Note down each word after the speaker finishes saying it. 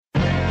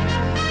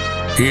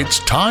It's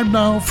time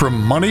now for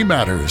Money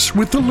Matters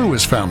with the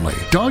Lewis family.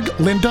 Doug,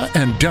 Linda,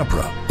 and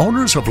Deborah,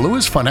 owners of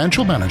Lewis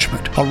Financial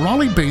Management, a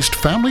Raleigh-based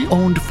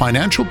family-owned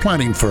financial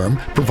planning firm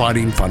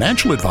providing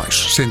financial advice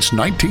since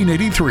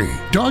 1983.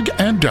 Doug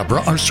and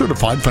Deborah are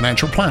certified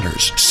financial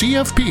planners,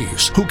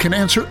 CFPs, who can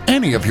answer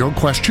any of your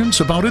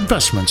questions about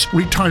investments,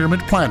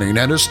 retirement planning,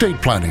 and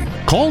estate planning.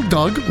 Call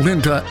Doug,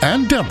 Linda,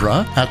 and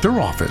Deborah at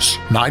their office,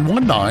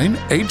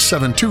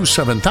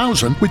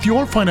 919-872-7000, with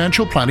your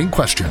financial planning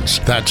questions.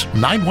 That's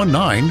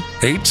 919-872-7000.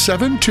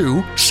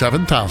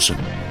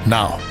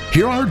 Now,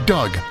 here are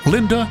Doug,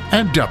 Linda,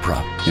 and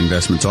Deborah.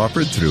 Investments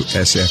offered through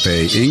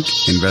SFA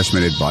Inc.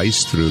 Investment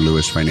advice through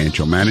Lewis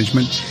Financial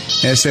Management.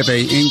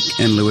 SFA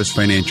Inc. and Lewis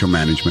Financial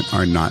Management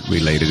are not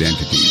related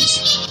entities.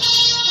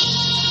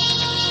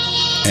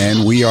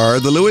 And we are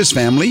the Lewis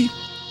family,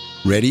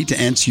 ready to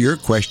answer your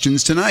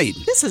questions tonight.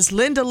 This is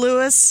Linda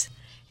Lewis,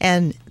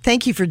 and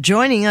thank you for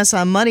joining us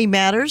on Money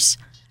Matters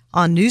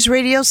on News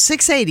Radio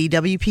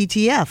 680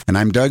 WPTF. And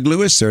I'm Doug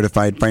Lewis,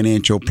 certified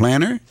financial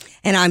planner.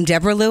 And I'm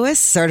Deborah Lewis,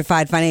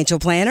 certified financial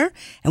planner.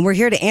 And we're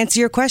here to answer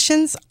your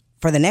questions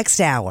for the next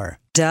hour.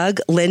 Doug,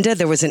 Linda,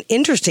 there was an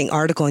interesting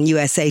article in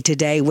USA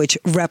Today which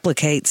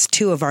replicates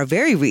two of our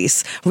very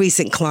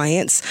recent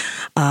clients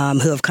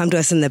who have come to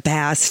us in the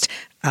past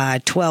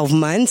 12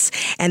 months.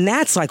 And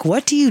that's like,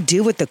 what do you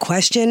do with the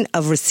question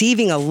of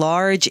receiving a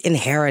large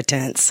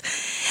inheritance?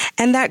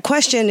 And that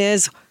question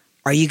is,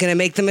 are you going to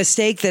make the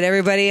mistake that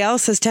everybody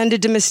else has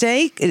tended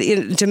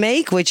to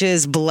make, which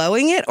is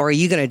blowing it, or are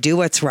you going to do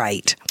what's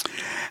right?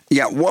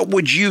 Yeah, what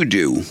would you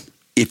do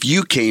if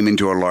you came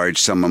into a large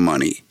sum of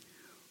money?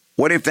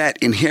 What if that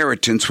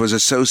inheritance was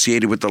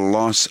associated with the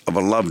loss of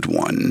a loved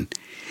one?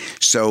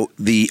 So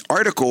the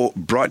article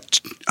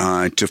brought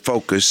to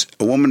focus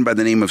a woman by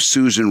the name of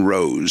Susan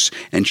Rose,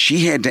 and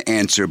she had to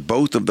answer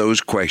both of those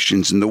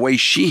questions, and the way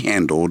she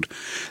handled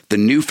the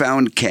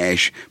newfound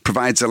cash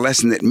provides a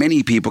lesson that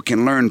many people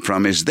can learn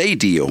from as they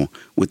deal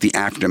with the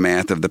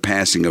aftermath of the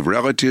passing of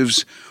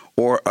relatives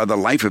or other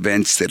life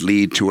events that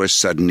lead to a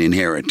sudden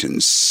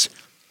inheritance.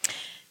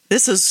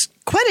 This is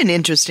quite an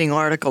interesting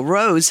article.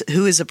 Rose,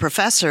 who is a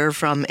professor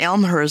from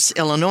Elmhurst,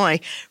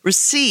 Illinois,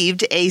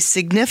 received a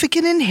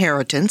significant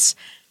inheritance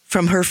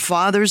from her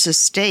father's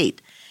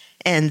estate.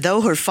 And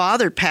though her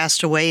father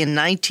passed away in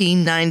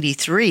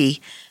 1993,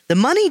 the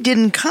money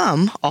didn't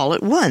come all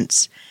at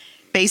once.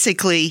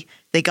 Basically,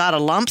 they got a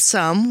lump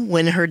sum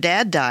when her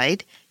dad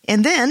died,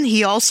 and then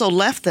he also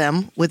left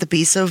them with a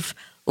piece of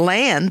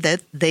land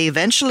that they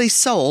eventually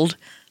sold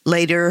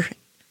later,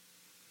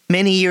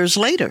 many years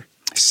later.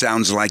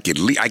 Sounds like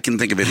I can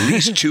think of at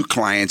least two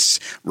clients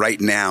right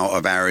now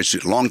of ours,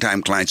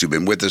 longtime clients who've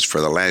been with us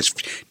for the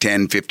last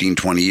 10, 15,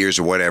 20 years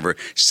or whatever.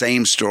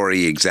 Same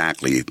story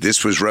exactly.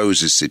 This was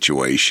Rose's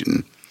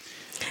situation.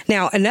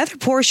 Now, another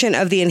portion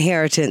of the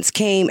inheritance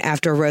came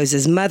after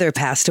Rose's mother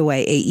passed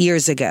away 8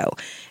 years ago.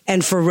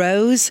 And for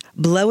Rose,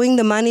 blowing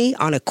the money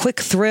on a quick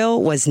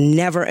thrill was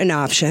never an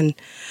option.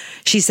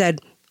 She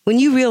said, "When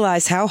you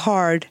realize how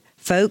hard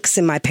folks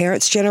in my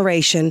parents'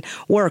 generation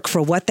work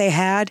for what they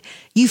had,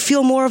 you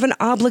feel more of an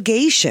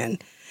obligation.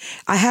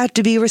 I had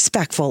to be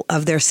respectful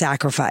of their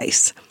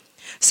sacrifice."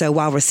 So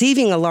while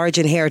receiving a large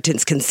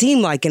inheritance can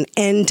seem like an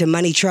end to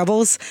money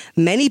troubles,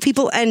 many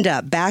people end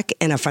up back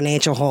in a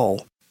financial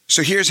hole.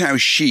 So here's how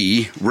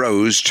she,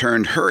 Rose,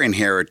 turned her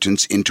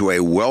inheritance into a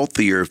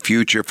wealthier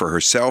future for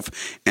herself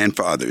and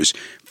for others.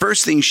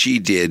 First thing she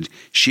did,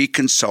 she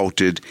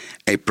consulted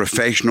a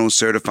professional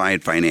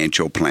certified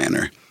financial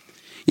planner.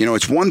 You know,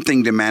 it's one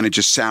thing to manage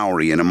a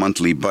salary and a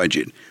monthly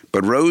budget,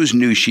 but Rose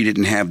knew she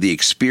didn't have the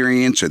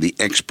experience or the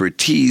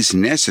expertise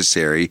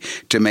necessary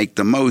to make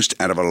the most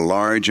out of a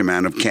large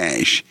amount of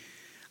cash.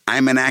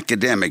 "I'm an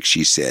academic,"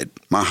 she said.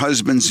 "My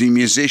husband's a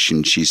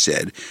musician," she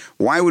said.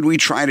 "Why would we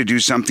try to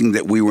do something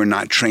that we were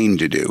not trained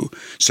to do?"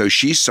 So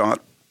she sought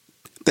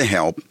the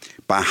help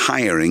by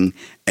hiring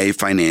a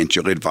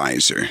financial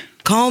advisor.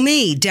 Call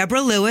me,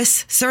 Deborah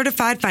Lewis,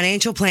 certified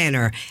financial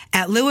planner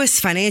at Lewis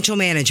Financial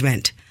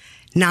Management.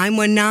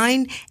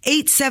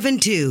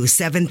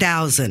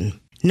 919-872-7000.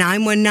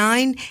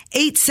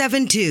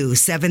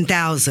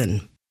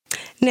 919-872-7000.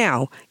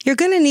 Now, you're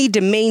going to need to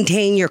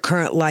maintain your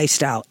current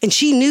lifestyle, and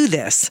she knew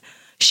this.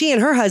 She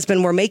and her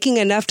husband were making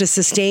enough to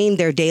sustain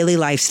their daily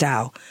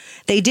lifestyle.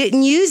 They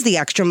didn't use the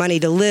extra money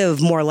to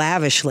live more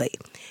lavishly.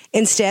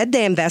 Instead,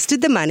 they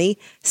invested the money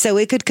so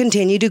it could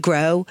continue to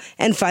grow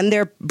and fund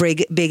their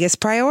biggest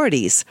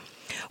priorities.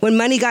 When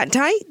money got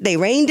tight, they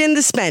reined in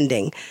the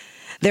spending.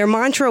 Their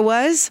mantra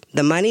was,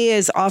 the money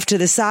is off to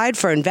the side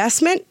for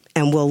investment,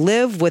 and we'll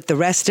live with the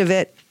rest of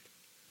it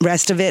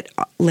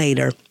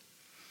later.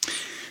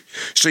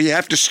 So you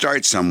have to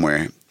start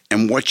somewhere.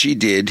 And what she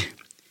did,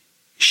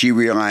 she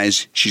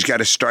realized she's got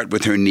to start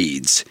with her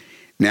needs.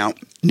 Now,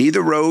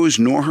 neither Rose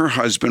nor her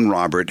husband,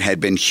 Robert,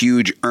 had been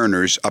huge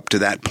earners up to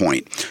that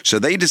point. So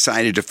they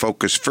decided to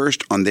focus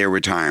first on their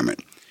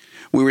retirement.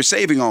 "We were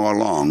saving all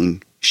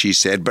along," she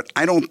said, "but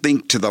I don't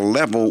think to the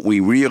level we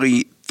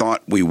really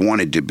thought we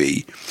wanted to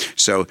be."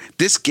 So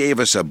this gave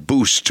us a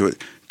boost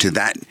to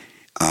that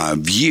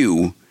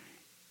view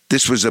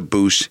this was a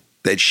boost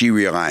that she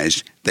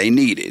realized they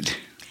needed.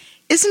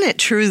 Isn't it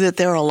true that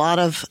there are a lot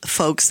of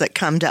folks that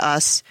come to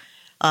us,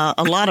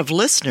 a lot of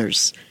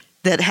listeners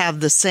that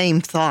have the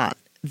same thought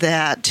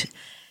that,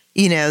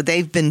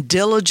 they've been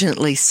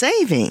diligently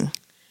saving,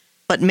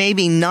 but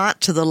maybe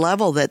not to the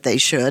level that they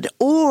should,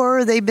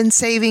 or they've been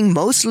saving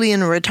mostly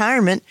in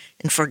retirement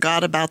and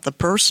forgot about the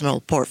personal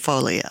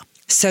portfolio.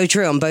 So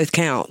true on both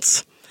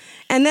counts.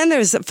 And then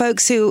there's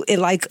folks who,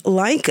 like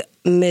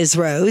Ms.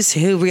 Rose,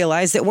 who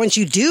realize that once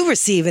you do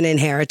receive an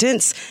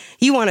inheritance,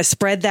 you want to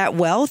spread that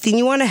wealth and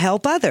you want to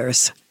help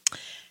others.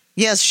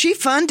 Yes, she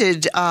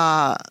funded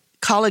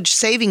college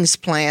savings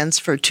plans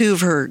for 2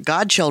 of her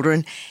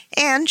godchildren,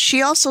 and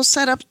she also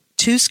set up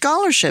 2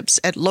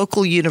 scholarships at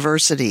local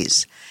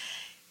universities.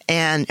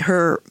 And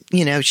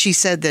she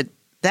said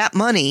that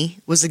money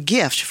was a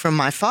gift from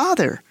my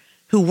father,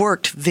 who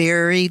worked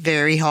very,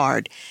 very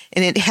hard,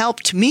 and it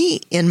helped me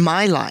in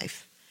my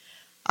life.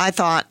 I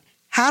thought,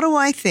 how do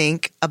I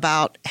think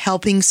about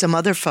helping some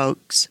other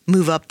folks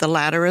move up the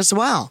ladder as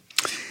well?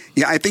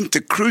 Yeah, I think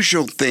the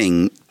crucial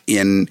thing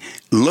in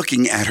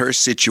looking at her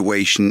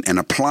situation and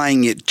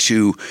applying it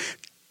to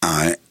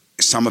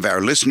some of our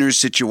listeners'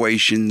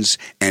 situations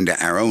and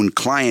our own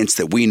clients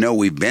that we know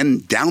we've been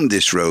down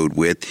this road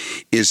with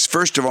is,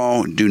 first of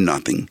all, do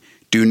nothing.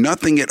 Do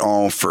nothing at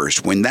all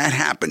first. When that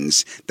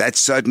happens, that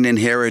sudden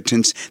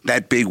inheritance,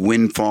 that big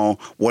windfall,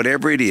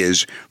 whatever it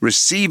is,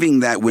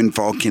 receiving that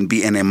windfall can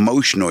be an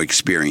emotional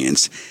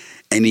experience.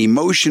 And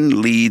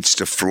emotion leads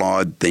to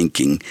flawed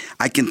thinking.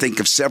 I can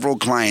think of several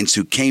clients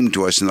who came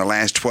to us in the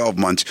last 12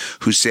 months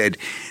who said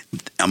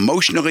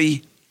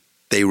emotionally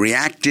they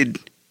reacted,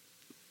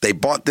 they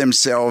bought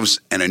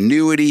themselves an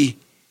annuity,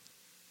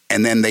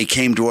 and then they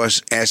came to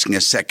us asking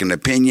a second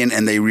opinion,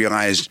 and they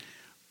realized,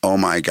 oh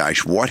my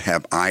gosh, what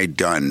have I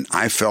done?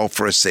 I fell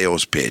for a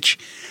sales pitch.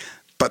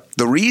 But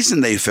the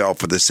reason they fell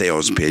for the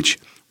sales pitch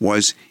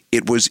was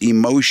it was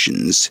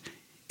emotions.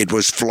 It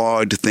was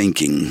flawed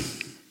thinking.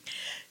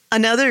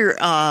 Another,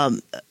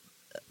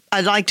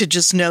 I'd like to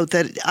just note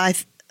that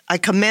I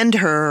commend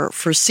her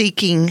for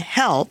seeking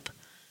help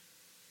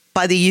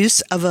by the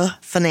use of a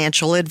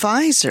financial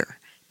advisor,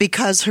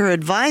 because her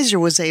advisor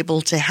was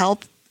able to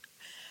help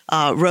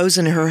Rose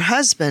and her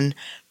husband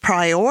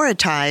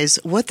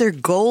prioritize what their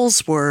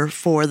goals were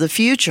for the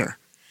future.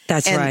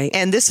 That's right.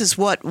 And this is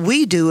what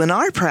we do in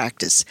our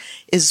practice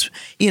is,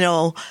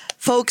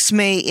 folks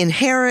may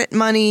inherit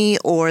money,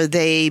 or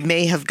they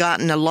may have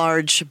gotten a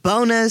large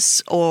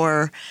bonus,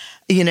 or,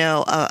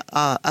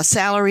 a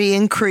salary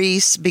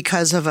increase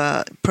because of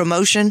a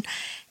promotion.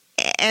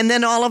 And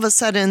then all of a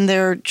sudden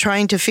they're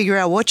trying to figure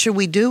out, what should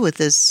we do with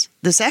this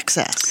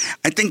excess?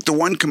 I think the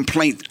one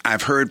complaint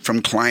I've heard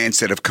from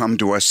clients that have come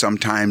to us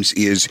sometimes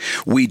is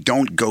we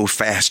don't go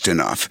fast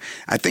enough.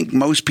 I think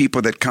most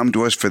people that come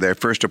to us for their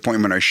first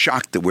appointment are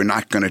shocked that we're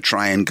not going to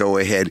try and go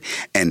ahead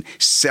and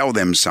sell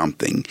them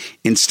something.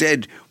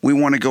 Instead, we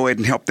want to go ahead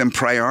and help them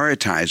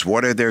prioritize.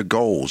 What are their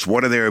goals?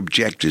 What are their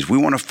objectives? We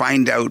want to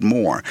find out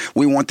more.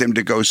 We want them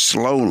to go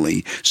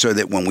slowly so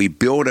that when we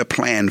build a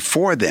plan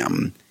for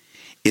them,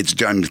 it's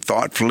done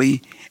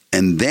thoughtfully,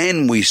 and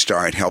then we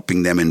start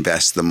helping them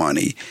invest the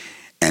money.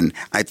 And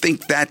I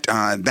think that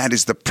that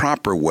is the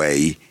proper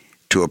way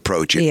to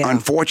approach it. Yeah.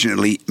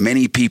 Unfortunately,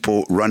 many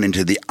people run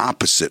into the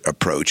opposite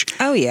approach.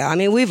 Oh, yeah. I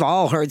mean, we've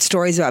all heard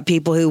stories about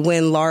people who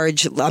win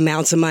large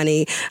amounts of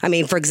money. I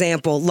mean, for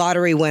example,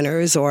 lottery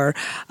winners or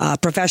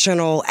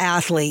professional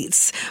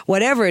athletes,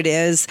 whatever it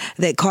is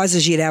that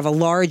causes you to have a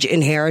large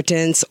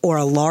inheritance or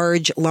a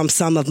large lump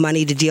sum of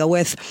money to deal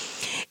with,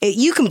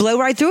 you can blow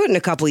right through it in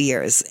a couple of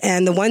years.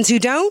 And the ones who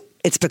don't,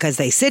 it's because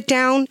they sit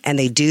down and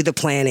they do the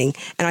planning.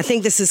 And I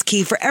think this is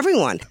key for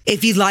everyone.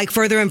 If you'd like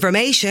further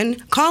information,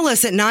 call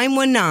us at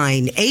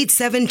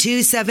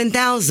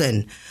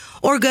 919-872-7000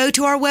 or go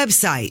to our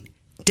website,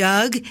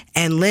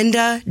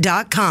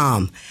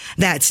 DougandLinda.com.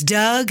 That's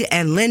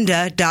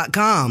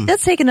DougandLinda.com.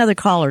 Let's take another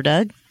caller,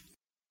 Doug.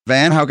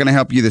 Van, how can I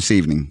help you this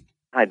evening?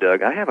 Hi,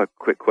 Doug. I have a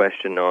quick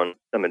question on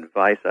some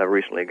advice I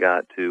recently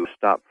got to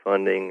stop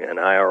funding an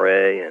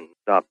IRA and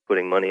stop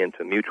putting money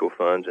into mutual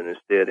funds and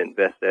instead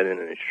invest that in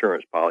an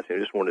insurance policy. I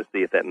just wanted to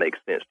see if that makes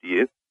sense to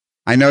you.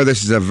 I know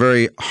this is a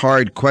very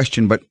hard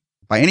question, but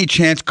by any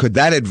chance, could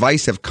that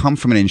advice have come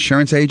from an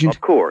insurance agent?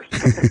 Of course.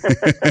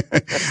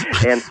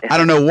 and I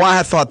don't know why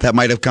I thought that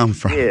might have come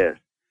from. Yes.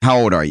 How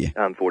old are you?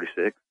 I'm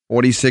 46.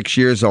 46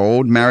 years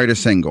old, married or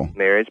single?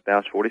 Married,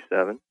 spouse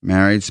 47.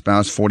 Married,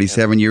 spouse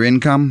 47. Your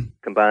income?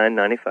 Combined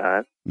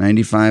 95.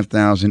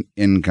 95,000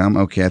 income.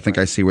 Okay, I think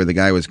I see where the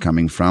guy was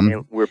coming from.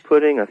 And we're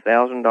putting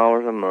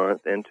 $1,000 a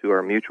month into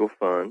our mutual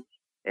funds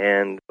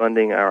and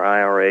funding our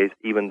IRAs,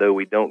 even though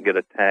we don't get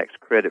a tax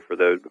credit for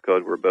those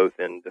because we're both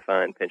in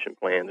defined pension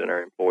plans and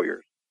our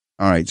employers.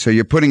 All right, so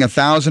you're putting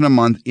 $1,000 a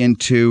month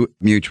into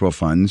mutual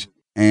funds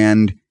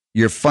and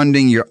you're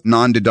funding your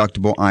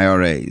non-deductible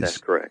IRAs. That's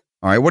correct.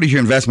 All right, what does your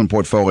investment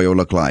portfolio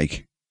look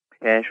like?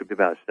 Cash would be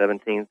about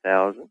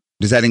 $17,000.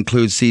 Does that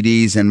include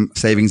CDs and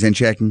savings and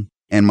checking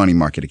and money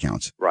market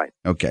accounts? Right.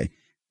 Okay.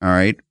 All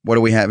right. What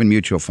do we have in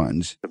mutual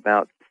funds?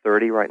 About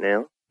 30 right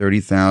now.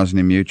 $30,000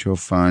 in mutual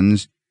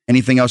funds.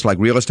 Anything else like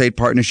real estate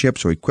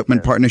partnerships or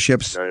equipment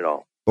partnerships? None at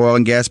all. Oil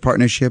and gas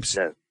partnerships?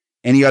 No.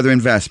 Any other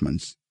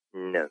investments?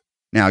 No.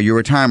 Now, your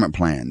retirement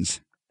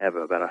plans. I have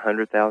about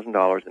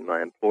 $100,000 in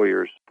my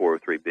employer's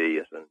 403B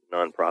as a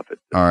nonprofit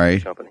All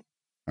right. company.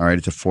 All right,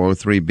 it's a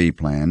 403B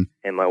plan.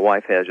 And my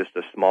wife has just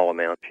a small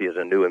amount. She is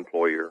a new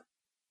employer.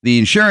 The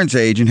insurance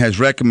agent has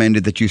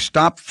recommended that you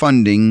stop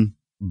funding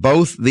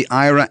both the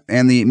IRA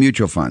and the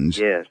mutual funds.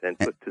 Yes, and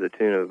put to the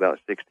tune of about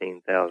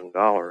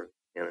 $16,000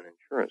 in an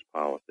insurance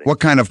policy. What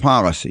kind of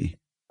policy?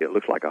 It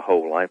looks like a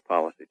whole life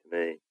policy to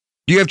me.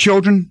 Do you have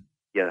children?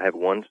 Yeah, I have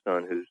one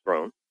son who's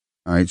grown.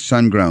 All right,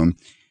 son grown.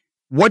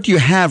 What do you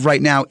have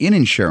right now in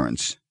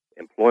insurance?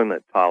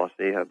 Employment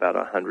policy, about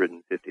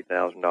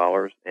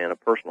 $150,000, and a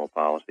personal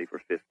policy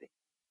for $50,000.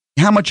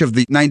 How much of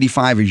the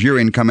 95 is your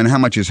income and how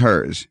much is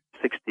hers?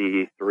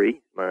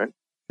 63, mine.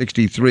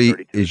 63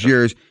 32, is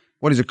yours.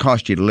 What does it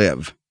cost you to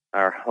live?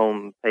 Our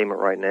home payment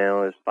right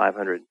now is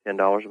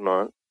 $510 a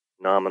month.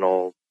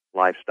 Nominal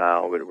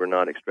lifestyle, but we're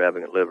not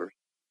extravagant livers.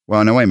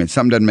 Well, no, wait a minute.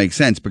 Something doesn't make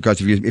sense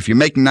because if you're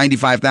making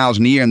 $95,000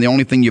 a year and the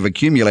only thing you've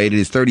accumulated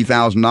is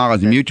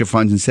 $30,000 in mutual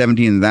funds and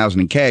 $17,000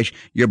 in cash,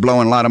 you're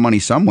blowing a lot of money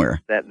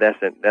somewhere.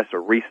 That's a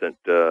recent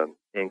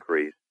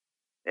increase,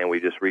 and we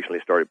just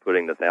recently started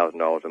putting the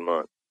 $1,000 a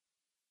month.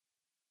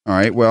 All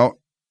right. Well,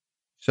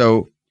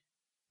 so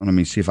let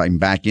me see if I can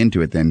back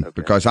into it then,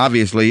 because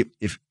obviously,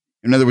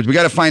 in other words, we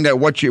got to find out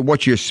what you're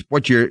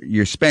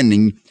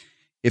spending.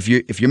 If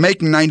you're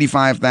making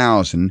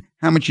 $95,000,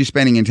 how much are you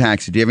spending in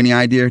taxes? Do you have any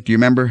idea? Do you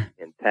remember?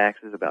 In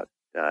taxes, about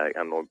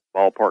I'm a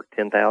ballpark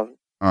 $10,000.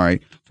 All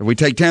right. So if we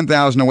take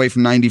 $10,000 away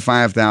from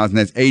 $95,000,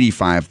 that's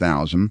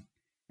 $85,000.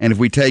 And if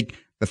we take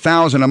the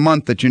 $1,000 a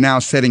month that you're now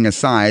setting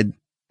aside,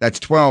 that's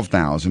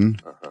 $12,000.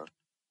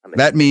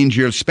 That means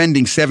you're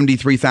spending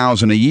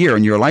 $73,000 a year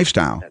in your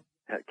lifestyle.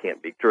 That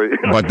can't be true.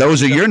 But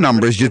those are your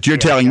numbers that you're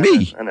telling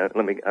me. I know.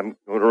 I'm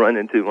going to run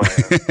into my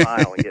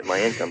file and get my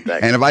income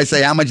tax. And if I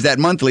say how much that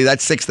monthly,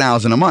 that's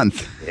 $6,000 a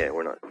month. Yeah,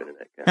 we're not spending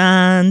that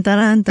kind.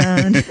 Dun,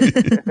 dun, dun.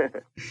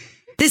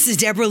 This is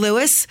Deborah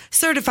Lewis,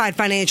 certified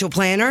financial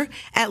planner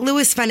at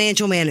Lewis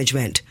Financial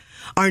Management.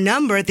 Our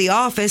number at the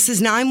office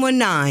is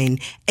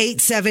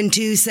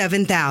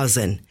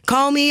 919-872-7000.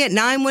 Call me at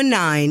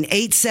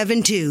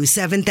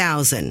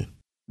 919-872-7000.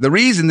 The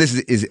reason this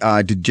is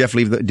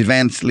did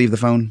Vance leave the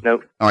phone?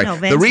 Nope. All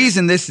right. No, the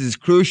reason this is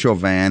crucial,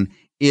 Van,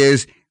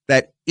 is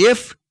that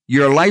if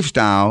your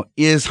lifestyle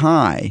is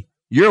high,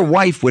 your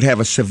wife would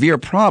have a severe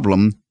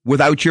problem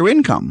without your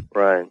income.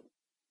 Right.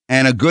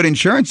 And a good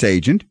insurance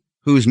agent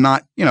who's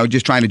not,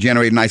 just trying to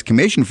generate a nice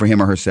commission for him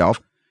or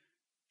herself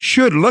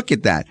should look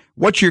at that.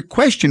 What your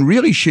question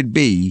really should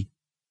be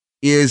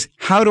is,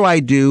 how do I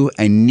do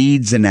a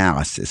needs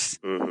analysis?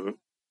 Mm-hmm.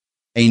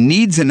 A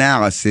needs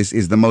analysis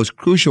is the most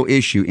crucial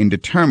issue in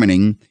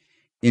determining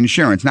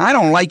insurance. Now, I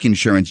don't like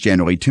insurance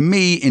generally. To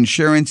me,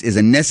 insurance is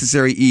a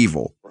necessary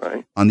evil.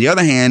 Right. On the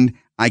other hand,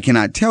 I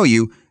cannot tell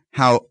you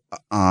how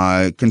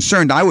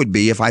concerned I would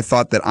be if I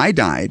thought that I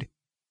died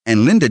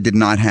and Linda did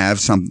not have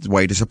some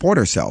way to support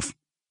herself.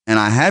 And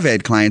I have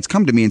had clients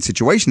come to me in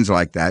situations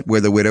like that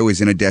where the widow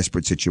is in a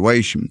desperate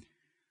situation.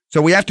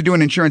 So we have to do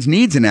an insurance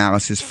needs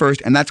analysis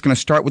first, and that's going to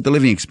start with the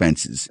living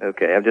expenses.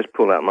 Okay, I've just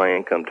pulled out my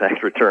income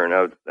tax return.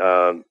 I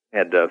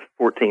had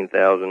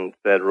 $14,000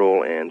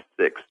 federal and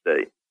 $6,000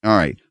 state. All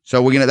right,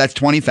 so that's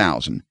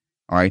 $20,000.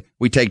 All right,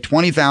 we take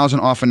 $20,000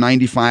 off of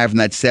 95, and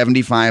that's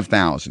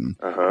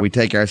 $75,000. We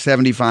take our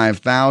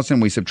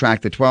 $75,000, we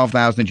subtract the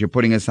 $12,000 that you're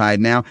putting aside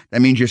now.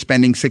 That means you're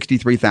spending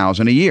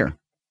 $63,000 a year.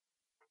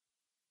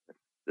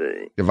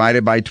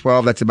 Divided by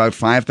 12, that's about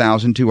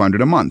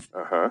 $5,200 a month.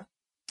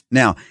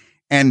 Now,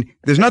 and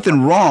there's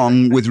nothing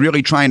wrong with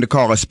really trying to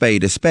call a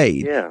spade a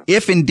spade. Yeah.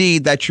 If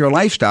indeed that's your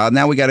lifestyle,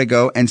 now we got to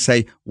go and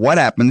say, what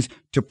happens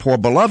to poor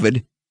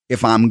beloved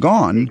if I'm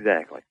gone?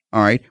 Exactly.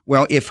 All right.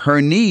 Well, if her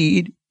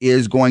need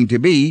is going to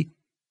be,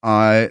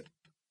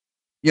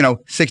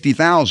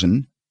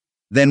 $60,000,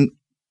 then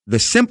the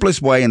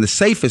simplest way and the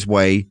safest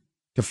way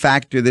to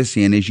factor this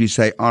in is you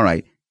say, all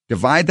right,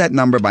 divide that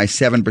number by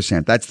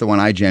 7%. That's the one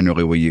I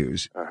generally will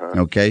use.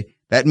 Okay.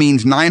 That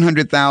means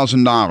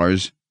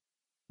 $900,000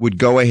 would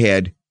go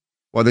ahead.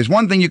 Well, there's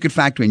one thing you could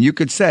factor in. You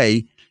could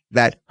say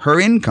that her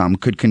income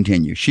could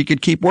continue. She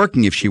could keep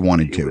working if she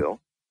wanted to.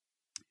 Will.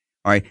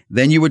 All right.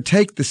 Then you would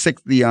take the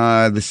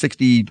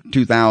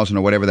 62,000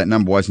 or whatever that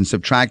number was and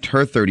subtract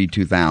her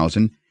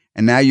 32,000.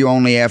 And now you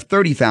only have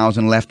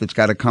 30,000 left that's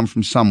got to come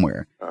from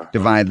somewhere.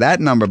 Divide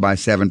that number by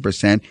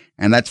 7%,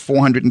 and that's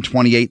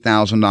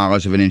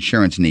 $428,000 of an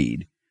insurance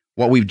need.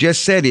 What we've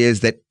just said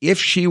is that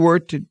if you were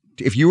to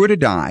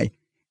die,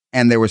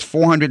 and there was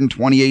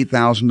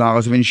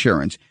 $428,000 of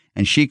insurance,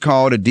 and she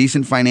called a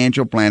decent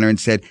financial planner and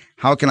said,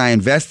 how can I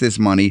invest this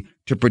money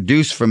to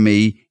produce for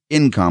me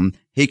income?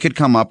 He could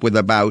come up with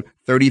about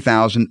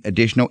 $30,000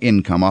 additional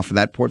income off of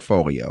that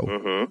portfolio.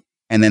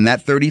 And then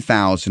that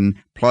 $30,000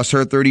 plus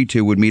her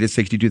 $32,000 would meet a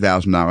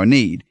 $62,000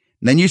 need.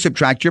 Then you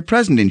subtract your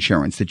present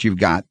insurance that you've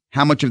got.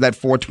 How much of that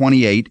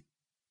 $428,000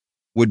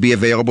 would be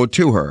available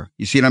to her.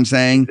 You see what I'm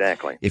saying?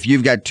 Exactly. If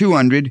you've got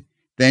 200,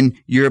 then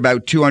you're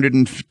about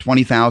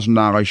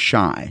 $220,000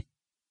 shy.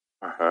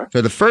 Uh-huh.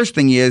 So the first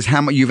thing is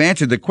how much. You've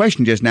answered the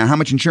question just now. How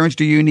much insurance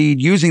do you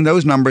need? Using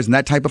those numbers and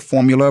that type of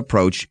formula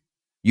approach,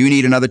 you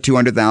need another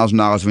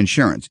 $200,000 of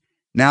insurance.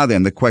 Now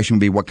then, the question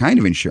would be, what kind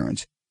of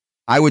insurance?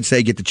 I would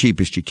say get the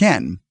cheapest you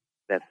can.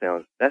 That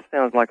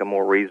sounds like a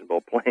more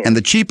reasonable plan. And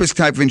the cheapest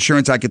type of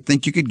insurance I could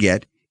think you could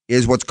get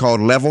is what's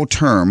called level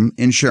term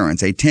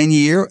insurance. A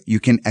 10-year, you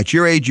can, at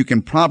your age, you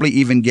can probably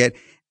even get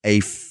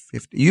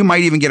you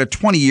might even get a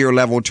 20-year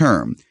level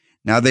term.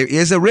 Now, there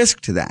is a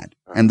risk to that.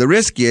 And the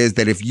risk is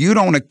that if you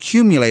don't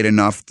accumulate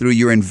enough through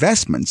your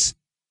investments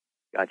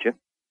Gotcha.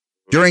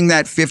 during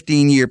that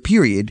 15-year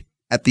period,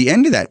 at the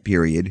end of that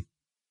period,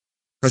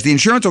 because the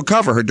insurance will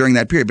cover her during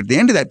that period, but at the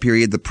end of that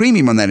period, the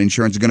premium on that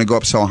insurance is going to go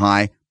up so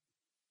high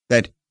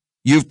that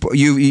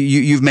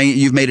you've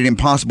made it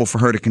impossible for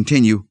her to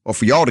continue, or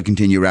for y'all to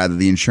continue, rather,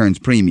 the insurance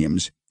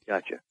premiums.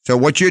 Gotcha. So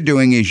what you're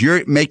doing is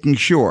you're making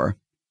sure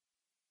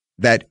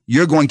that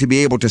you're going to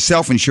be able to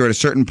self-insure at a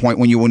certain point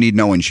when you will need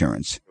no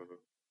insurance. Mm-hmm.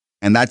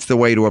 And that's the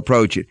way to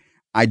approach it.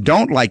 I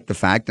don't like the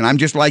fact, and I'm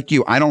just like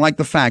you, I don't like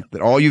the fact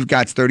that all you've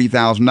got is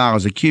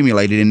 $30,000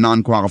 accumulated in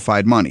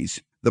non-qualified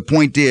monies. The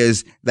point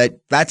is that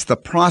that's the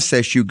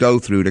process you go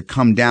through to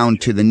come down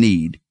to the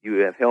need. You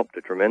have helped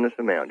a tremendous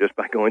amount just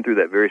by going through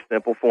that very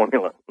simple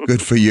formula.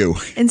 Good for you.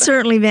 And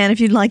certainly, Van, if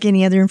you'd like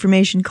any other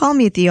information, call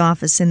me at the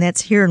office, and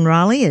that's here in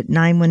Raleigh at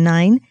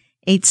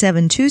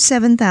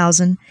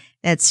 919-872-7000.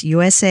 That's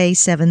USA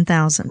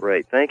 7000.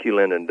 Great. Thank you,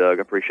 Linda and Doug.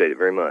 I appreciate it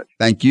very much.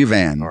 Thank you,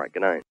 Van. All right.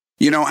 Good night.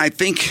 You know, I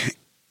think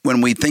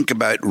when we think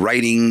about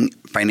writing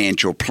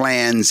financial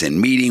plans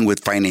and meeting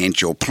with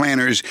financial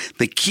planners,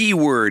 the key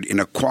word in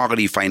a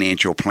quality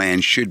financial plan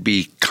should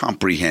be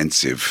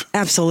comprehensive.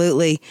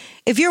 Absolutely.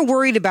 If you're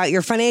worried about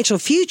your financial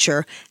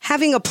future,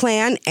 having a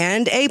plan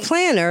and a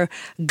planner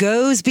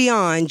goes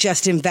beyond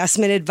just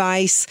investment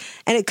advice,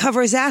 and it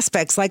covers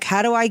aspects like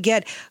how do I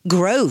get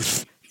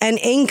growth and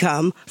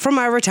income from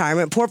my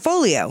retirement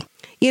portfolio.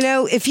 You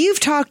know, if you've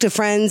talked to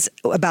friends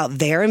about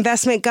their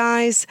investment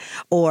guys,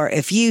 or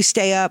if you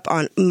stay up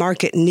on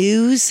market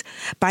news,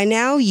 by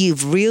now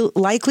you've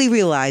likely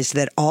realized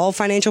that all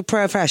financial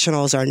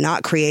professionals are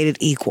not created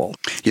equal.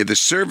 Yeah, the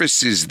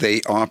services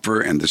they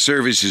offer and the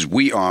services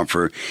we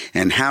offer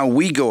and how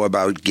we go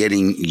about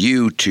getting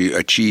you to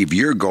achieve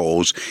your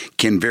goals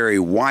can vary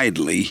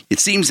widely. It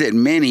seems that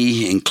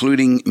many,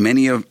 including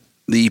many of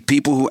the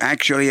people who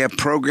actually have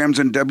programs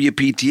on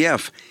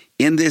WPTF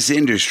in this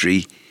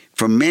industry,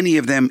 for many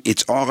of them,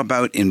 it's all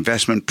about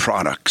investment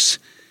products.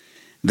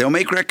 They'll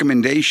make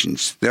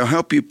recommendations. They'll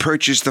help you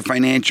purchase the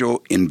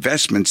financial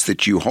investments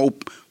that you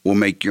hope will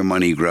make your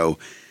money grow.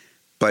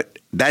 But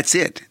that's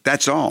it.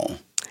 That's all.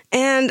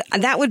 And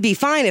that would be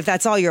fine if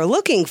that's all you're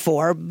looking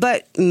for,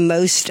 but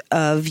most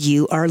of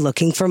you are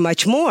looking for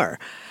much more.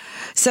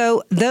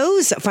 So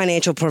those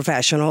financial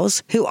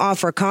professionals who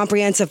offer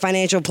comprehensive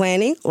financial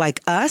planning, like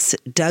us,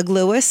 Doug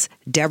Lewis,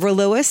 Deborah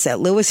Lewis at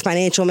Lewis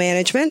Financial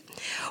Management,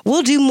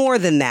 will do more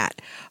than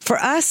that. For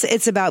us,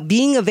 it's about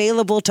being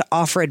available to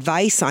offer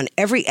advice on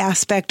every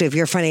aspect of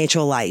your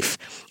financial life.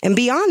 And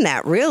beyond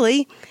that,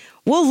 really,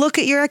 we'll look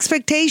at your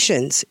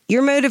expectations,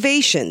 your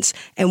motivations,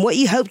 and what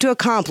you hope to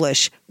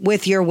accomplish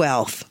with your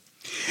wealth.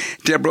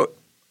 Deborah,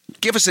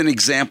 give us an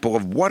example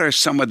of what are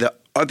some of the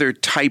other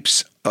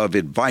types of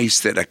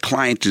advice that a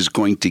client is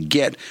going to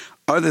get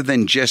other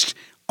than just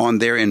on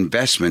their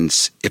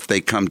investments if they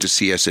come to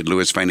see us at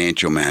Lewis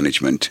Financial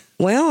Management?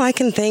 Well, I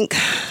can think,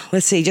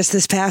 let's see, just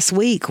this past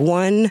week,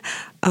 one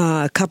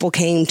couple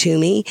came to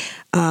me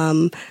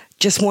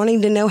just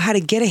wanting to know how to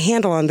get a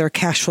handle on their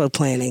cash flow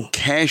planning.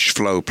 Cash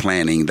flow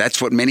planning.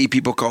 That's what many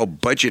people call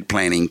budget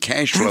planning,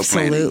 cash flow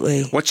planning.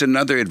 Absolutely. What's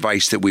another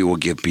advice that we will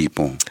give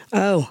people?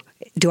 Oh,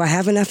 do I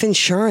have enough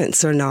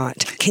insurance or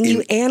not? Can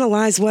you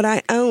analyze what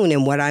I own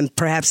and what I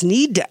perhaps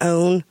need to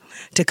own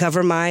to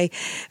cover my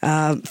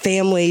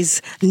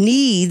family's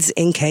needs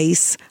in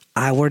case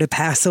I were to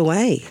pass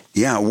away?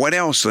 Yeah. What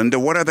else, Linda?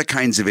 What other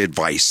kinds of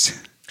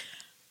advice?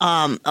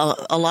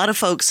 A lot of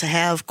folks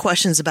have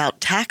questions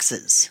about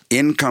taxes.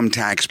 Income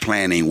tax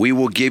planning. We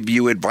will give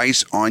you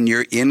advice on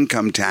your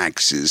income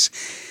taxes.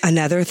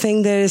 Another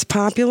thing that is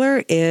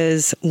popular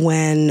is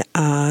when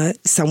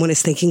someone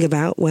is thinking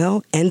about,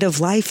 well, end of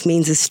life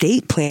means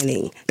estate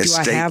planning. Do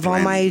I have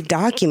all my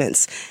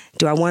documents?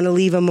 Do I want to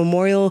leave a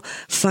memorial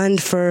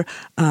fund for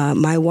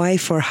my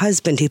wife or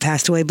husband who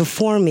passed away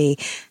before me?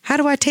 How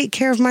do I take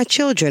care of my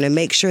children and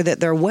make sure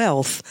that their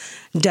wealth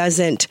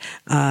doesn't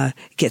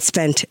get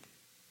spent?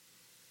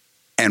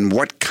 And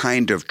what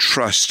kind of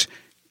trust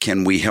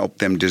can we help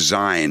them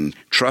design?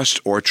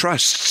 Trust or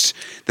trusts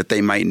that they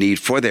might need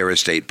for their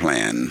estate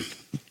plan?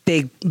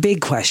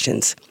 Big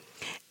questions.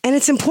 And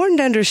it's important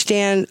to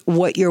understand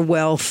what your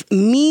wealth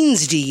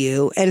means to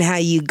you and how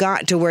you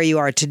got to where you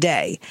are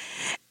today.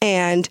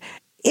 And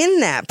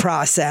in that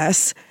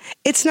process,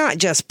 it's not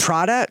just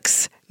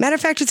products, Matter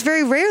of fact, it's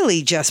very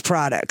rarely just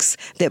products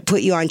that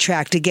put you on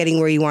track to getting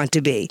where you want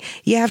to be.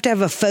 You have to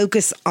have a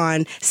focus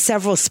on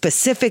several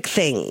specific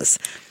things.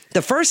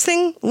 The first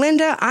thing,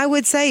 Linda, I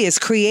would say is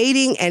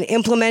creating and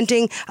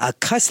implementing a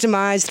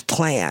customized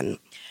plan.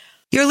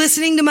 You're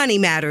listening to Money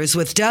Matters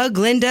with Doug,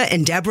 Linda,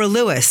 and Deborah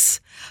Lewis.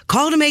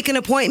 Call to make an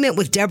appointment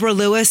with Deborah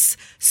Lewis,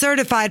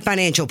 certified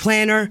financial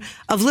planner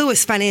of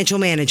Lewis Financial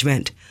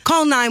Management.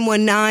 Call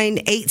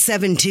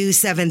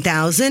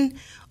 919-872-7000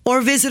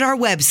 or visit our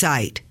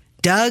website,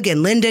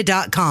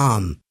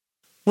 DougandLinda.com.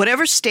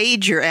 Whatever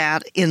stage you're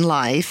at in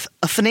life,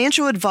 a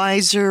financial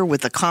advisor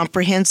with a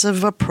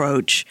comprehensive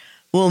approach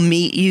will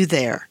meet you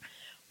there.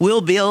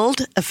 We'll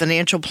build a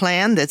financial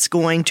plan that's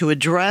going to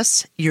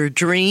address your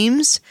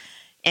dreams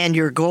and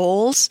your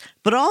goals,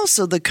 but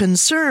also the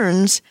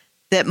concerns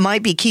that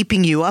might be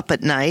keeping you up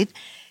at night.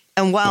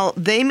 And while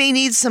they may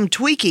need some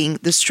tweaking,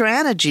 the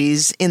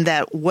strategies in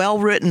that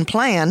well-written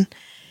plan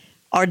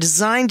are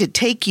designed to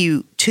take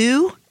you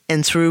to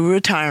and through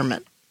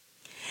retirement.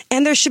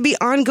 And there should be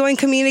ongoing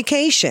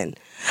communication.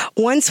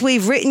 Once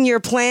we've written your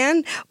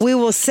plan, we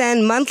will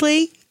send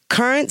monthly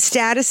current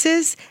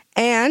statuses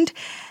and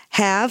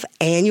have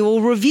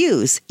annual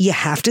reviews. You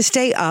have to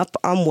stay up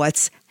on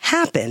what's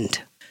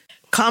happened.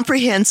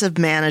 Comprehensive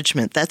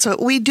management. That's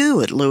what we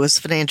do at Lewis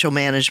Financial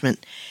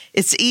Management.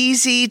 It's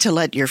easy to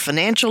let your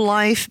financial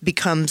life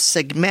become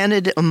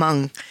segmented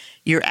among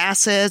your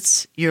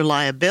assets, your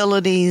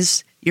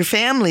liabilities, your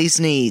family's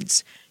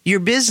needs, your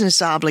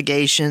business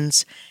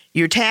obligations,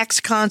 your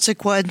tax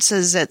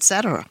consequences,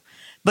 etc.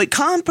 But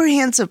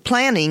comprehensive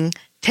planning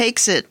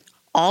takes it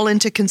all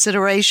into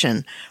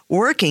consideration,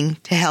 working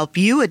to help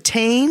you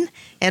attain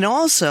and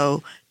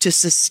also to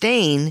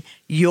sustain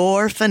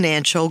your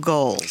financial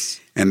goals.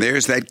 And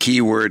there's that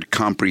key word,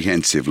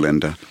 comprehensive,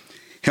 Linda.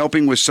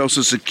 Helping with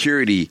Social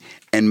Security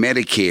and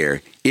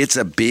Medicare, it's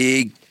a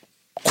big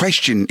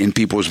question in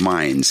people's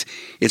minds.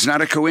 It's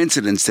not a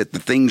coincidence that the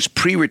things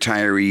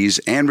pre-retirees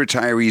and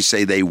retirees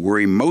say they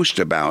worry most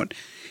about,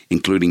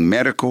 including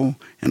medical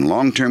and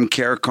long-term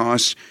care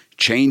costs,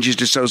 changes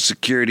to Social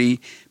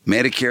Security,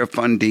 Medicare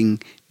funding,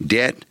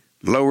 debt,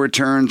 low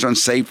returns on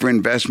safer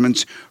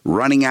investments,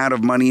 running out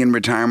of money in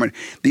retirement.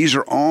 These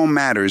are all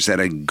matters that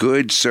a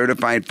good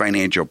certified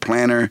financial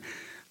planner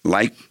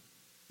like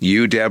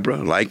you,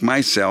 Deborah, like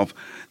myself,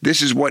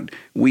 this is what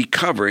we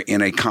cover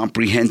in a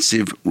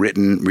comprehensive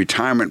written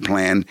retirement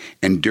plan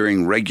and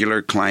during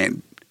regular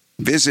client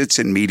visits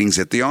and meetings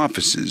at the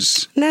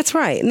offices. That's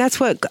right. And that's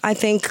what I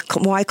think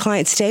why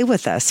clients stay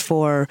with us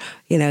for,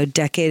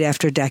 decade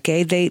after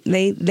decade.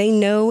 They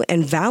know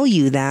and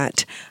value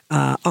that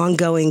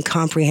ongoing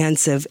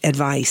comprehensive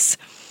advice.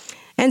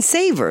 And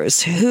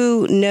savers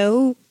who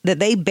know that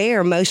they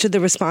bear most of the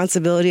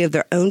responsibility of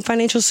their own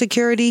financial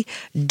security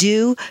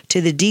due to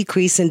the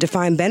decrease in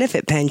defined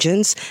benefit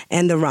pensions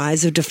and the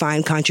rise of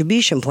defined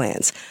contribution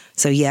plans.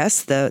 So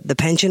yes, the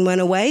pension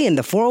went away and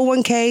the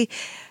 401k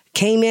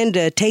came in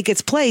to take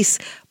its place,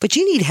 but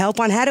you need help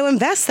on how to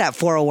invest that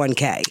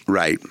 401k.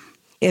 Right.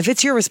 If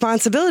it's your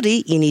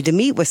responsibility, you need to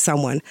meet with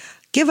someone.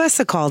 Give us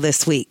a call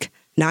this week.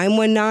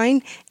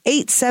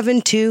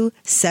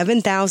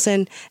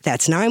 919-872-7000.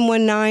 That's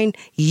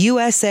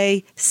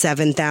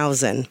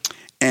 919-USA-7000.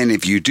 And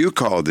if you do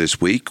call this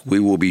week, we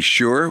will be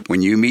sure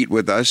when you meet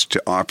with us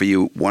to offer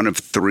you one of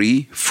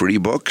 3 free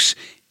books,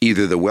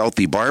 either The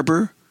Wealthy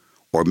Barber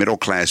or Middle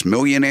Class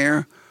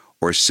Millionaire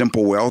or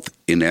Simple Wealth,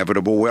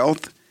 Inevitable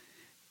Wealth.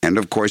 And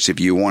of course, if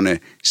you want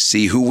to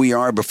see who we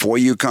are before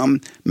you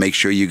come, make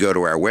sure you go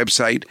to our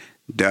website,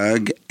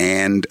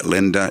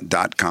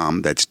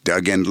 DougandLinda.com. That's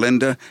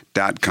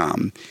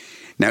DougandLinda.com.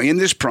 Now, in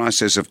this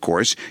process, of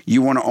course,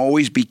 you want to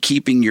always be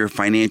keeping your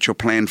financial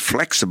plan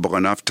flexible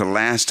enough to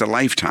last a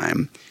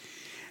lifetime.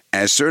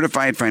 As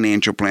certified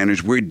financial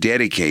planners, we're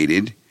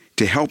dedicated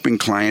to helping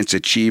clients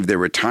achieve their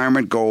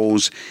retirement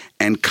goals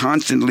and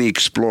constantly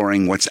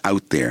exploring what's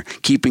out there,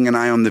 keeping an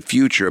eye on the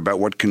future about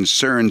what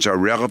concerns are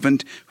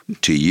relevant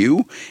to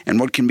you and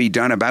what can be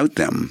done about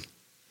them.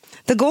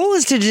 The goal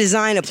is to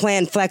design a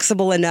plan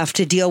flexible enough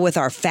to deal with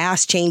our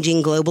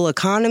fast-changing global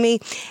economy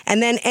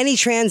and then any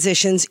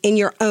transitions in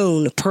your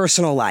own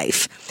personal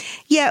life.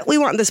 Yet, we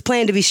want this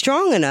plan to be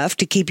strong enough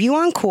to keep you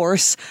on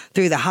course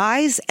through the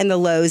highs and the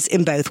lows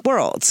in both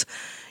worlds.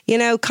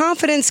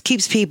 Confidence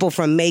keeps people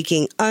from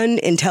making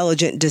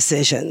unintelligent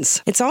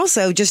decisions. It's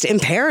also just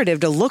imperative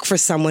to look for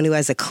someone who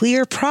has a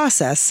clear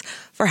process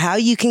for how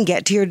you can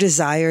get to your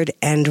desired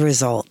end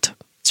result.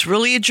 It's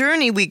really a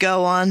journey we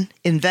go on,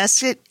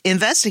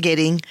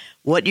 investigating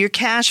what your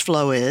cash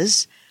flow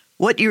is,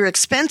 what your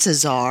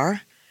expenses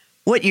are,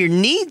 what your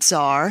needs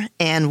are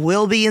and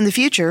will be in the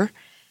future,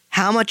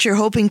 how much you're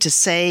hoping to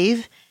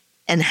save,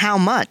 and how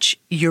much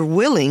you're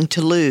willing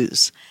to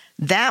lose.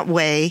 That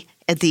way,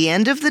 at the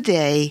end of the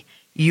day,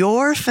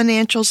 your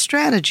financial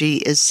strategy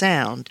is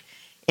sound,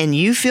 and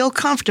you feel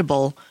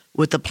comfortable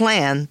with the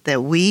plan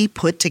that we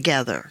put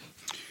together.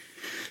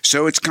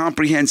 So it's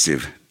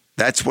comprehensive.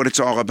 That's what it's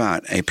all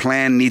about. A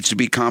plan needs to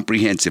be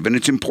comprehensive. And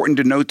it's important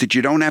to note that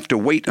you don't have to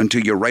wait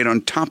until you're right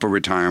on top of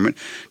retirement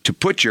to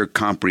put your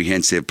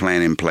comprehensive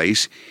plan in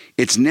place.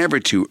 It's never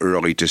too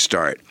early to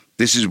start.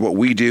 This is what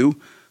we do.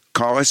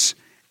 Call us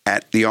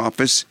at the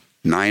office,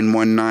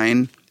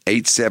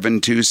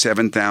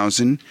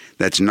 919-872-7000.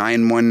 That's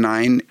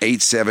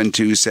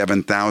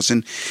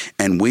 919-872-7000.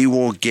 And we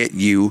will get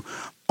you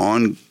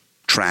on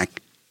track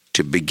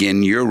to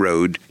begin your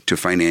road to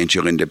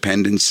financial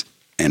independence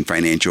and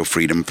financial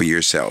freedom for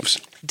yourselves.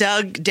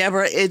 Doug,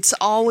 Deborah, it's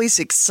always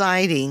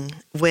exciting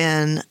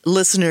when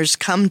listeners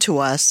come to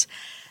us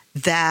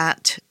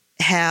that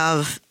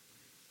have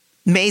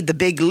made the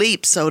big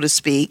leap, so to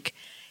speak,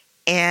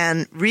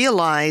 and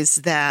realize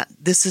that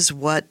this is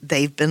what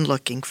they've been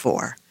looking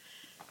for.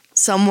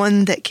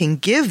 Someone that can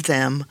give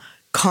them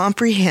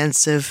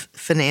comprehensive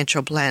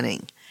financial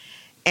planning.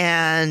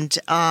 And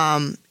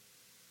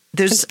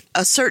there's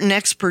a certain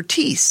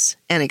expertise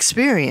and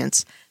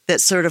experience that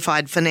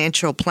certified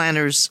financial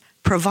planners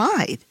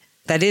provide.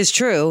 That is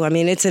true. I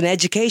mean, it's an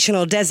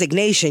educational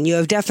designation. You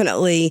have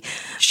definitely...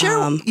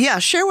 share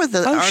with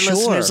our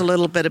listeners a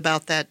little bit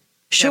about that.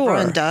 Sure.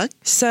 Deborah and Doug.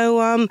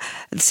 So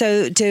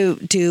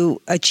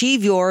to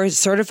achieve your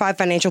certified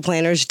financial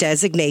planner's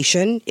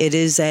designation, it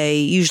is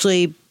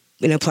usually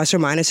plus or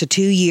minus a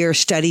 2-year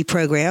study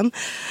program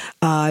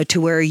to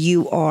where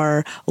you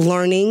are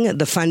learning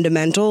the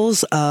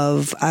fundamentals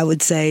of, I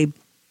would say,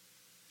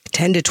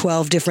 10 to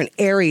 12 different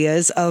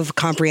areas of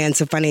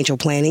comprehensive financial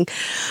planning,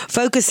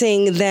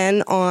 focusing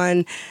then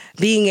on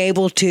being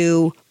able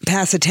to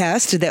pass a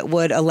test that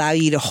would allow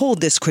you to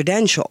hold this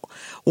credential.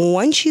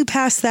 Once you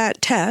pass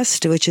that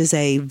test, which is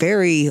a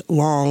very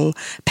long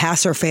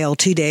pass or fail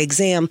 2-day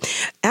exam,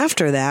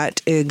 after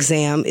that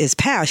exam is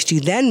passed,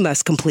 you then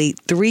must complete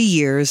 3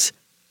 years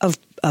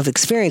of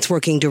experience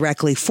working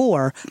directly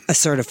for a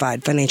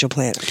certified financial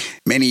planner.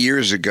 Many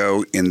years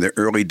ago, in the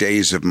early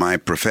days of my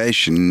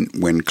profession,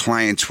 when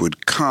clients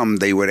would come,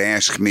 they would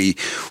ask me,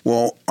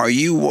 well, are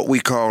you what we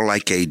call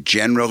like a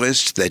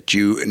generalist, that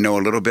you know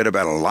a little bit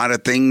about a lot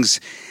of things?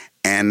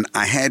 And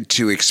I had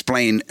to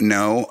explain,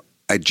 no,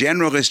 a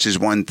generalist is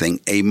one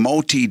thing. A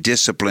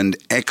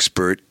multidisciplined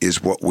expert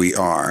is what we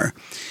are.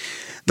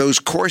 Those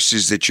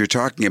courses that you're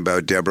talking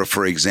about, Deborah,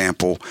 for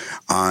example,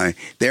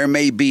 there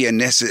may be a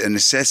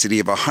necessity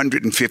of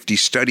 150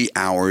 study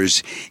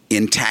hours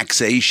in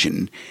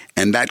taxation,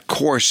 and that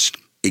course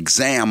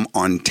exam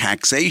on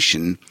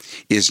taxation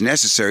is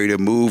necessary to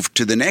move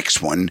to the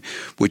next one,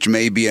 which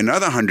may be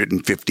another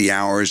 150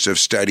 hours of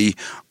study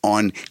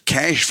on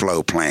cash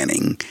flow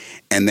planning.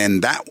 And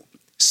then that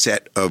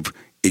set of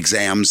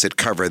exams that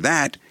cover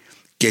that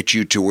get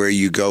you to where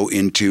you go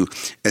into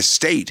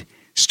estate,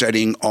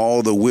 studying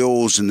all the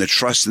wills and the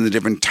trusts and the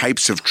different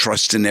types of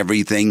trust and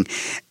everything.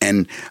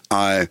 And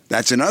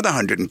that's another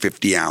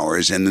 150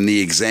 hours. And then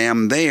the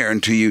exam there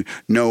until you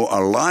know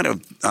a lot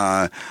of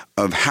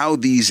how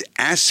these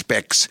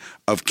aspects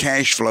of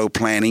cash flow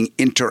planning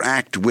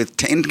interact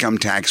with income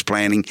tax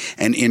planning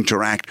and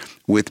interact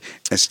with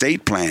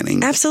estate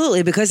planning.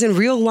 Absolutely, because in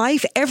real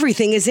life,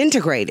 everything is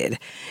integrated.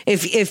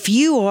 If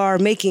you are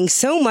making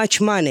so much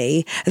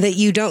money that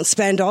you don't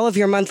spend all of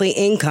your monthly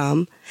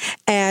income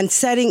and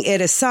setting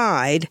it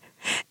aside,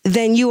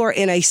 then you are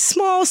in a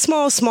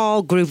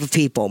small group of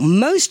people.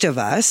 Most of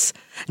us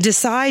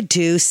decide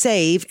to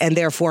save and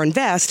therefore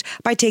invest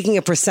by taking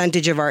a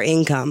percentage of our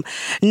income,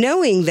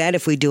 knowing that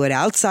if we do it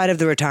outside of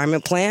the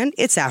retirement plan,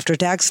 it's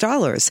after-tax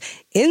dollars.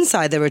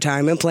 Inside the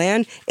retirement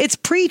plan, it's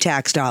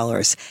pre-tax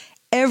dollars.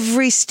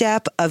 Every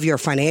step of your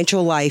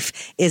financial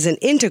life is an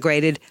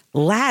integrated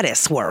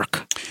lattice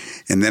work.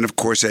 And then, of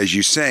course, as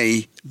you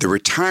say, the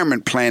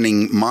retirement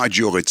planning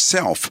module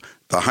itself,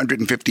 the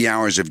 150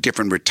 hours of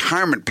different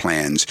retirement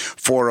plans,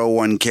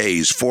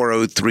 401ks,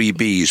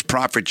 403bs,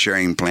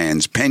 profit-sharing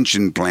plans,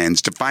 pension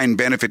plans, defined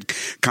benefit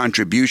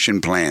contribution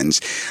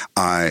plans,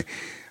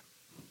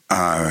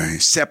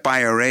 SEP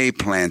IRA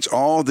plans,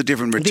 all the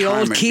different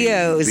retirement plans. The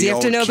old KEOs. You have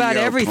to know about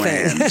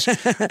everything.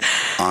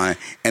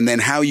 And then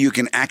how you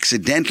can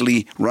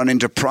accidentally run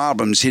into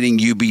problems hitting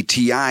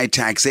UBTI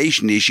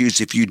taxation issues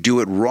if you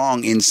do it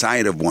wrong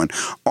inside of one.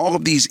 All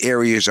of these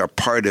areas are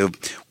part of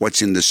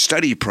what's in the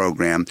study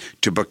program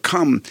to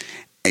become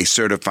a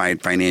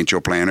certified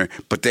financial planner.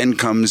 But then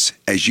comes,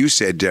 as you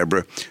said,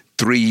 Deborah,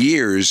 3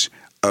 years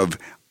of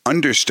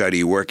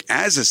understudy work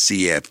as a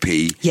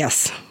CFP.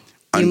 Yes.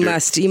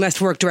 You must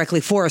work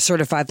directly for a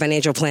certified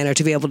financial planner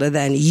to be able to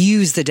then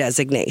use the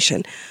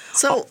designation.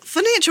 So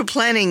financial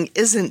planning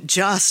isn't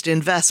just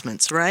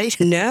investments, right?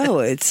 No,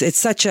 it's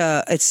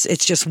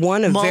just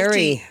one of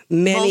very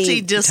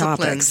many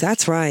topics.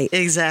 That's right.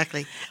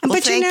 Exactly. Well,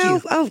 but thank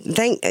you.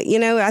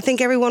 I think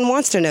everyone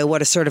wants to know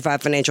what a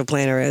certified financial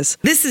planner is.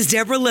 This is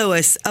Deborah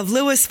Lewis of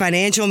Lewis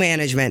Financial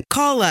Management.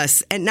 Call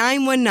us at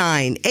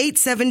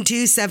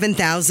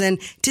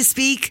 919-872-7000 to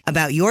speak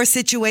about your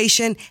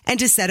situation and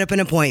to set up an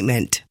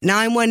appointment.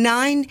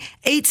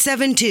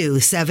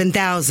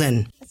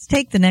 919-872-7000. Let's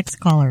take the next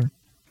caller.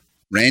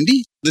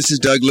 Randy, this is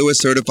Doug Lewis,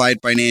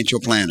 Certified Financial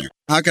Planner.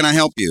 How can I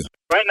help you?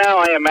 Right now,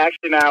 I am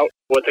maxing out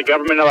what the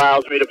government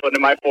allows me to put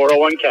in my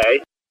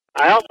 401k.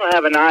 I also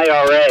have an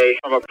IRA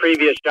from a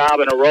previous job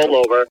and a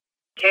rollover.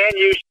 Can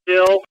you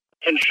still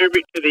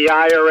contribute to the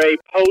IRA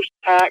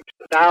post-tax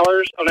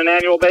dollars on an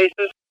annual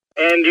basis?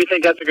 And do you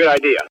think that's a good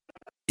idea?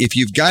 If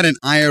you've got an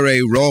IRA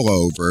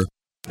rollover,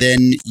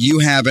 then you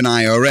have an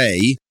IRA,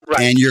 Right.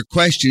 and your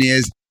question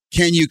is,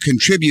 can you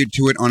contribute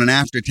to it on an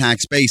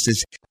after-tax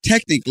basis?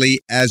 Technically,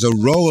 as a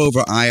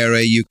rollover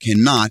IRA, you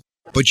cannot,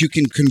 but you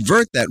can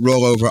convert that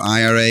rollover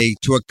IRA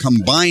to a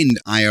combined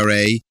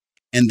IRA,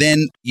 and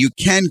then you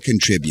can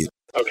contribute.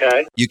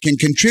 Okay. You can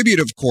contribute,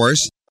 of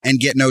course, and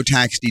get no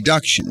tax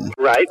deduction.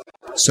 Right.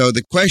 So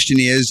the question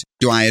is,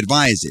 do I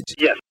advise it?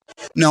 Yes.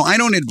 No, I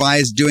don't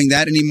advise doing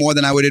that any more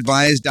than I would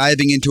advise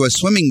diving into a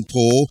swimming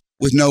pool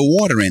with no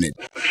water in it.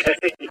 Okay.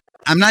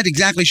 I'm not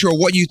exactly sure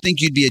what you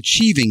think you'd be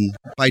achieving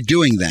by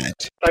doing that.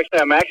 Like I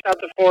said, I'm maxing out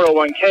the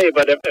 401k,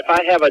 but if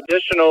I have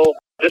additional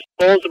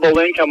disposable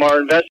income or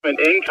investment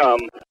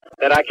income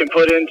that I can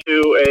put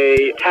into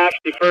a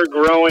tax-deferred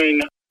growing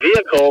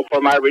vehicle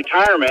for my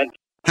retirement.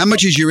 How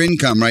much is your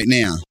income right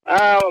now?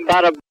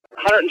 About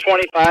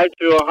 $125,000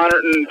 to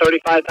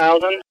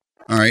 $135,000.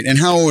 All right, and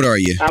how old are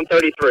you? I'm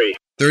 33.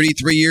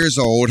 33 years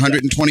old,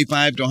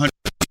 125 to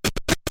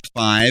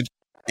 105.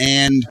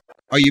 And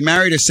are you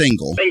married or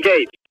single?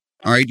 Engaged.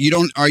 All right,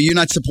 are you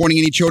not supporting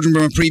any children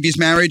from a previous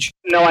marriage?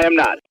 No, I am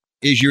not.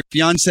 Is your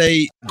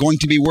fiance going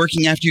to be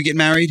working after you get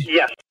married?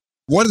 Yes.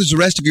 What does the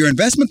rest of your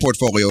investment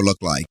portfolio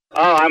look like?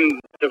 Oh, I'm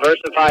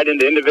diversified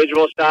into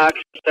individual stocks,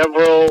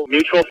 several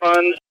mutual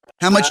funds.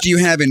 How much do you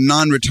have in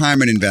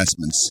non-retirement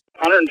investments?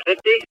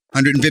 150.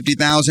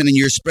 150,000, and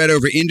you're spread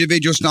over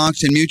individual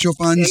stocks and mutual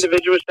funds?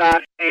 Individual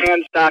stocks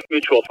and stock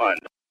mutual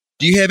funds.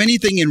 Do you have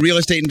anything in real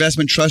estate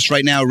investment trusts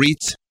right now,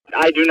 REITs?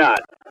 I do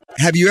not.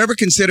 Have you ever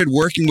considered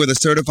working with a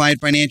certified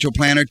financial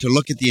planner to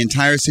look at the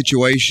entire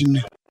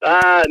situation?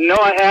 No,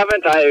 I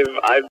haven't.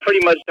 I've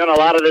pretty much done a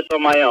lot of this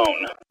on my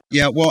own.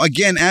 Yeah, well,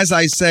 again, as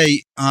I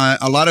say,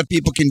 a lot of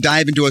people can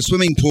dive into a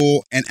swimming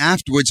pool and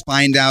afterwards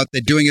find out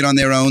that doing it on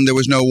their own, there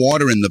was no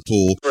water in the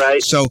pool.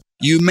 Right. So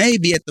you may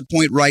be at the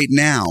point right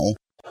now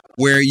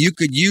where you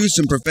could use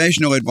some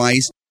professional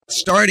advice,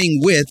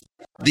 starting with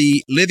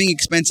the living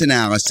expense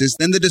analysis,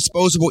 then the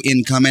disposable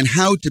income, and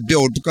how to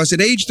build. Because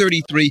at age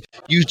 33,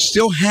 you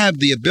still have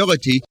the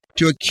ability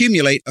to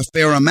accumulate a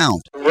fair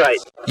amount. Right.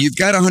 You've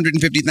got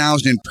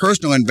 $150,000 in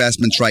personal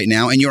investments right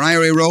now, and your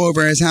IRA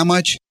rollover has how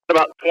much?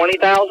 About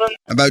 20,000.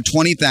 About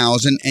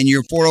 20,000, and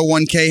your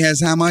 401k has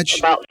how much?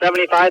 About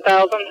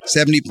 75,000.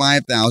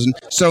 75,000.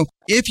 So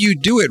if you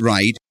do it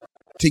right,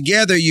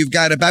 together you've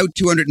got about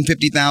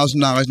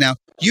 $250,000 now.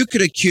 You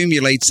could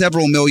accumulate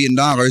several $1 million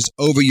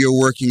over your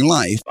working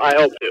life. I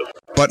hope to.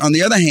 But on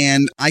the other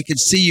hand, I could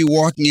see you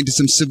walking into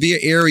some severe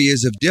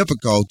areas of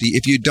difficulty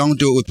if you don't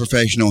do it with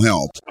professional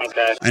help.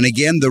 Okay. And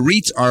again, the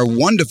REITs are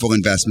wonderful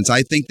investments.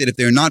 I think that if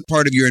they're not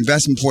part of your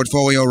investment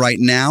portfolio right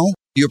now,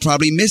 you're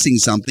probably missing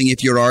something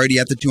if you're already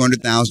at the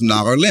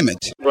 $200,000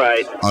 limit.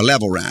 Right. Or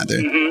level, rather.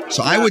 Mm-hmm.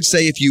 So I would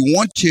say if you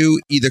want to,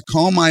 either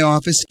call my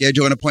office,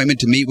 schedule an appointment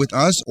to meet with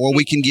us, or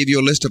we can give you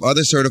a list of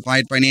other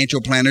certified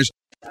financial planners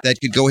that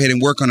could go ahead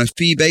and work on a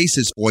fee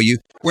basis for you,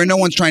 where no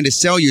one's trying to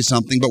sell you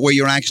something, but where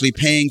you're actually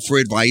paying for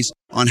advice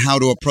on how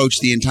to approach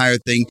the entire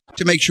thing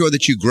to make sure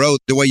that you grow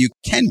the way you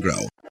can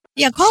grow.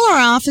 Yeah, call our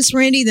office,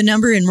 Randy. The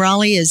number in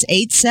Raleigh is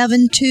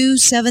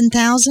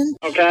 872-7000.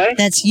 Okay.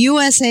 That's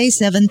USA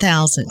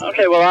 7000.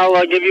 Okay, well,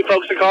 I'll give you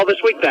folks a call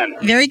this week then.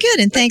 Very good,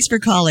 and thanks for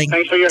calling.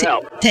 Thanks for your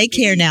help. Take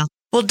care now.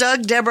 Well,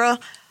 Doug, Deborah,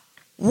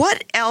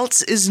 what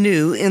else is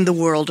new in the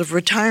world of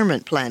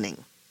retirement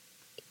planning?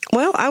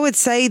 Well, I would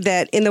say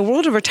that in the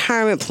world of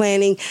retirement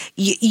planning,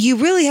 you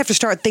really have to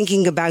start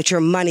thinking about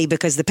your money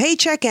because the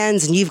paycheck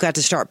ends and you've got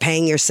to start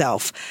paying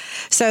yourself.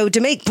 So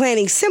to make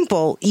planning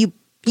simple, you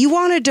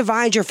want to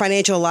divide your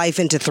financial life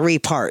into 3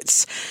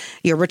 parts.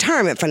 Your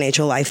retirement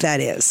financial life, that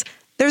is.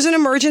 There's an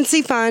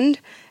emergency fund,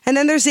 and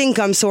then there's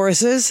income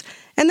sources,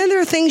 and then there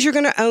are things you're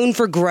going to own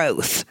for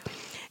growth.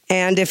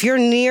 And if you're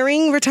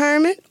nearing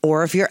retirement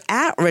or if you're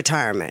at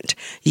retirement,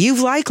 you've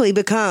likely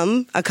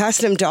become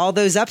accustomed to all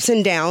those ups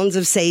and downs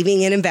of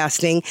saving and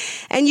investing,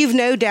 and you've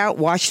no doubt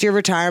watched your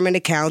retirement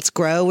accounts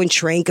grow and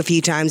shrink a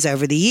few times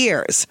over the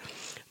years.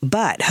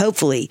 But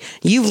hopefully,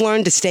 you've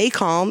learned to stay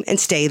calm and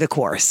stay the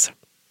course.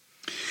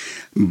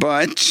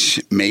 But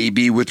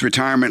maybe with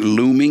retirement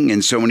looming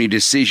and so many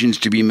decisions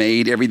to be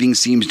made, everything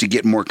seems to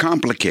get more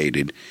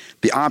complicated.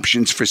 The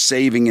options for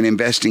saving and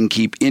investing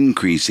keep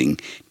increasing.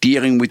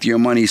 Dealing with your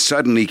money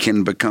suddenly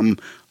can become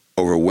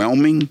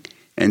overwhelming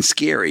and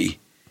scary.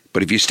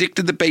 But if you stick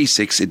to the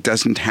basics, it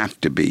doesn't have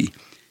to be.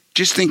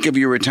 Just think of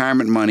your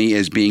retirement money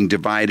as being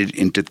divided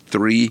into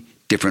 3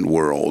 different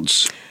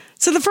worlds.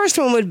 So the first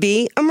one would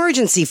be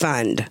emergency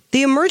fund.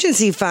 The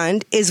emergency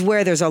fund is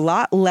where there's a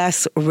lot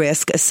less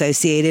risk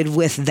associated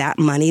with that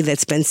money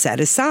that's been set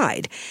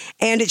aside.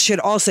 And it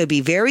should also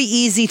be very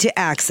easy to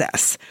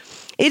access.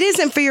 It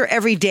isn't for your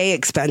everyday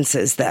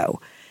expenses, though.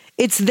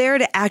 It's there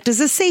to act as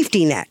a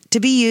safety net, to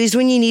be used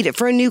when you need it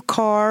for a new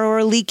car or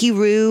a leaky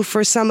roof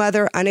or some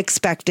other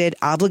unexpected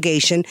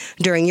obligation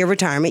during your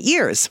retirement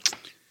years.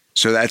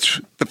 So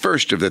that's the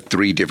first of the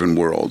three different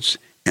worlds.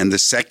 And the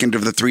second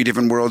of the three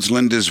different worlds,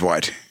 Linda, is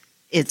what?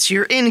 It's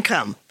your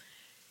income.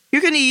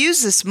 You're going to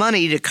use this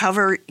money to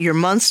cover your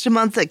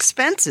month-to-month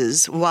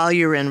expenses while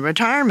you're in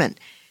retirement.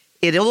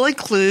 It'll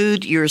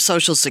include your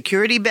Social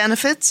Security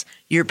benefits,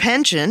 your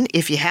pension,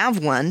 if you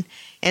have one,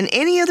 and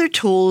any other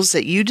tools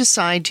that you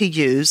decide to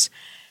use.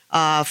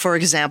 For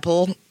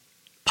example,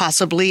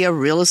 possibly a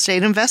real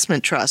estate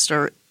investment trust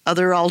or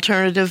other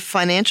alternative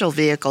financial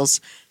vehicles,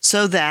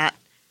 so that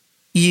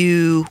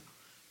you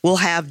will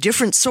have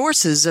different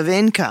sources of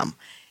income.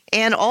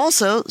 And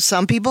also,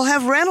 some people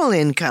have rental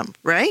income,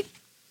 right?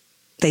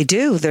 They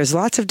do. There's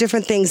lots of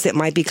different things that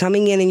might be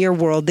coming in your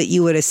world that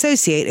you would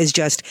associate as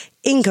just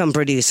income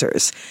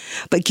producers.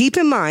 But keep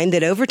in mind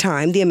that over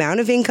time, the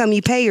amount of income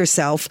you pay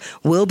yourself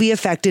will be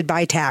affected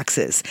by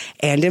taxes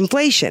and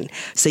inflation.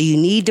 So you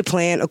need to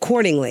plan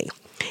accordingly.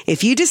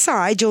 If you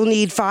decide you'll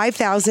need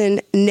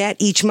 $5,000 net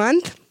each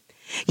month,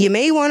 you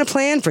may want to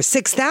plan for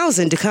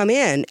 $6,000 to come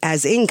in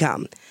as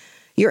income.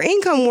 Your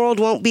income world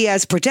won't be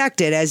as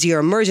protected as your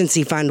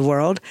emergency fund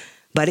world,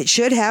 but it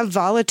should have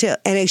volatility,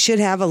 and it should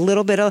have a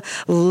little bit of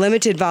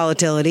limited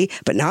volatility,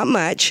 but not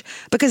much,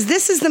 because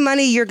this is the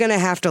money you're going to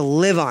have to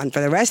live on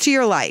for the rest of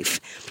your life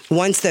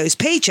once those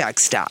paychecks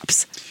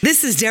stops.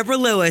 This is Deborah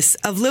Lewis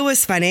of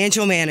Lewis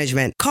Financial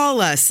Management.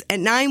 Call us at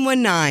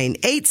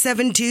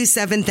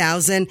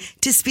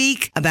 919-872-7000 to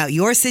speak about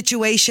your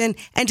situation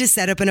and to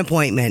set up an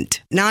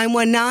appointment.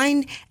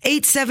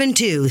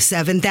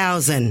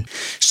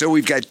 919-872-7000. So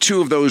we've got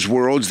two of those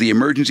worlds, the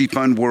emergency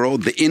fund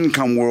world, the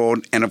income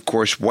world, and of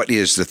course, what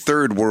is the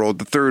third world?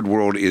 The third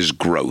world is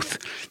growth.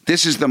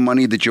 This is the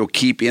money that you'll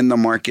keep in the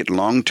market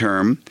long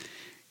term.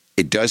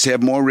 It does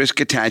have more risk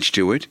attached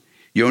to it.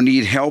 You'll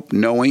need help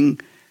knowing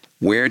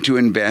where to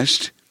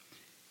invest.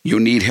 You'll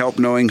need help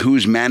knowing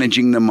who's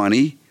managing the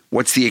money,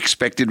 what's the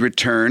expected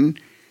return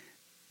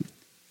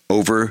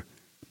over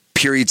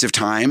periods of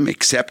time,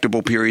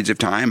 acceptable periods of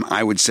time.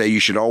 I would say you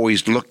should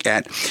always look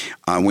at,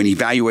 when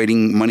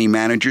evaluating money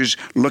managers,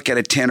 look at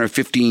a 10 or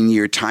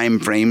 15-year time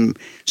frame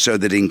so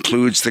that it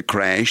includes the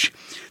crash.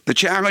 The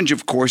challenge,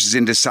 of course, is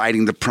in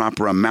deciding the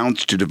proper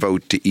amounts to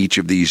devote to each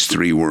of these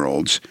three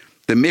worlds.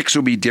 The mix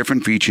will be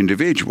different for each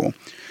individual.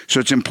 So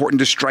it's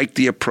important to strike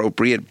the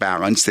appropriate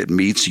balance that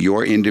meets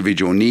your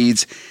individual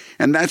needs.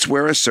 And that's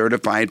where a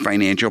certified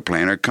financial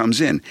planner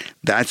comes in.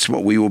 That's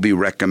what we will be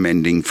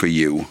recommending for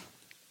you.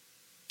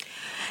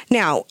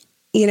 Now,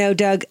 you know,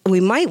 Doug,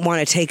 we might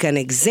want to take an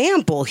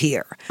example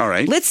here. All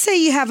right. Let's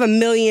say you have $1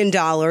 million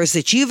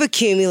that you've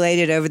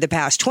accumulated over the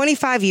past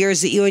 25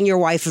 years that you and your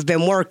wife have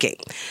been working.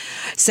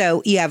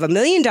 So you have $1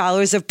 million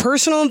of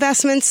personal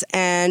investments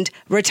and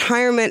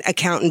retirement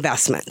account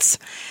investments.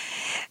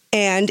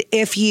 And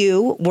if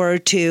you were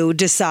to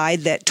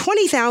decide that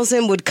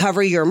 $20,000 would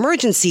cover your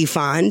emergency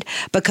fund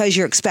because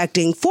you're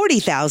expecting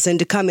 $40,000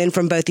 to come in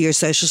from both of your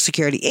Social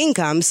Security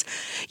incomes,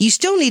 you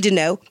still need to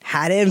know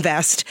how to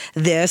invest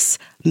this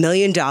 $1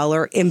 million,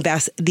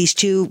 these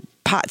two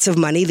pots of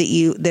money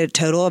that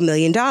total $1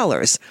 million.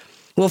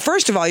 Well,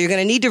 first of all, you're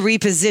going to need to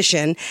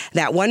reposition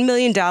that $1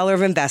 million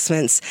of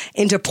investments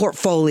into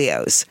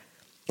portfolios.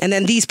 And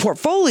then these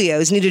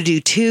portfolios need to do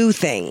two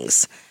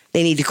things.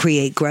 They need to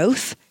create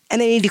growth, and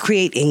they need to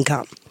create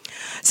income.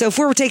 So if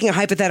we're taking a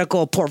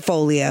hypothetical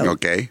portfolio of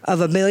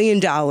 $1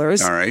 million, all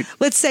right,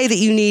 let's say that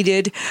you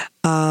needed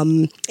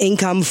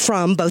income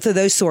from both of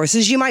those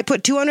sources. You might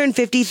put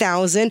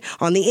 $250,000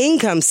 on the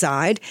income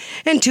side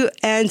and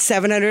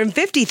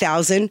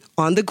 $750,000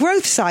 on the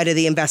growth side of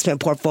the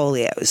investment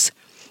portfolios.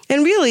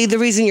 And really, the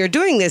reason you're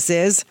doing this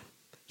is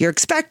you're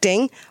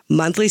expecting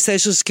monthly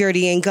Social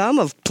Security income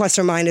of plus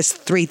or minus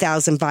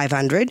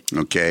 $3,500.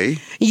 Okay.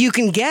 You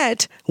can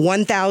get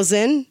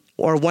 $1,000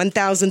 or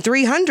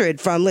 $1,300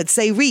 from, let's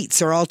say, REITs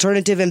or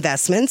alternative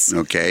investments.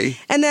 Okay.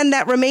 And then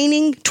that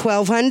remaining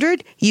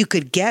 $1,200 you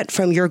could get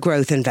from your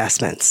growth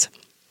investments.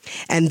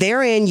 And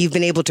therein, you've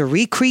been able to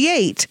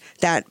recreate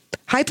that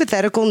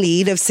hypothetical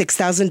need of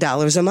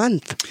 $6,000 a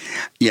month.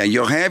 Yeah,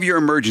 you'll have your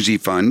emergency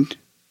fund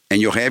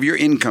and you'll have your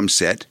income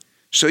set,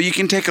 so you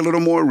can take a little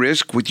more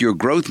risk with your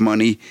growth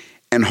money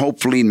and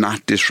hopefully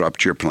not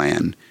disrupt your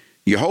plan.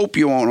 You hope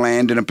you won't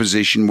land in a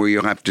position where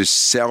you'll have to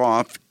sell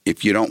off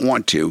if you don't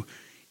want to.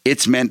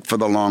 It's meant for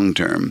the long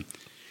term.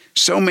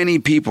 So many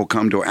people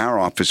come to our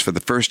office for the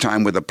first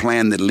time with a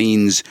plan that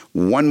leans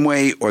one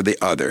way or the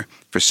other.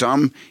 For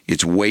some,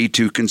 it's way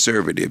too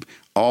conservative.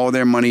 All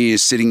their money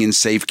is sitting in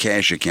safe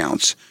cash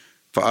accounts.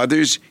 For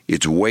others,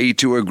 it's way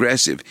too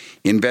aggressive,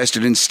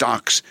 invested in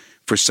stocks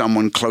for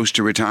someone close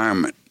to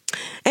retirement.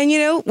 And, you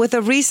know, with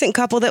a recent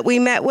couple that we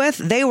met with,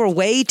 they were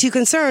way too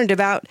concerned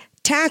about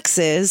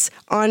taxes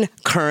on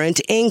current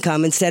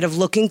income instead of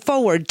looking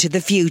forward to the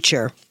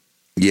future.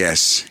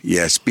 Yes.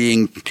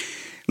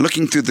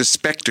 Looking through the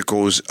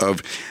spectacles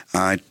of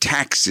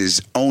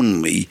taxes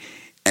only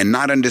and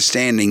not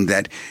understanding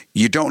that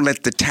you don't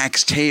let the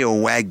tax tail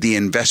wag the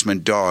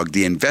investment dog.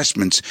 The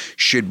investments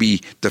should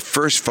be the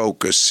first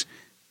focus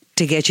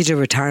to get you to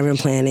retirement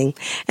planning.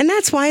 And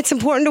that's why it's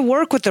important to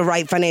work with the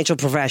right financial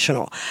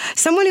professional,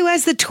 someone who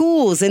has the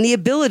tools and the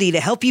ability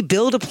to help you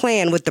build a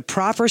plan with the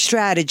proper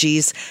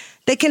strategies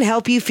that can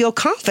help you feel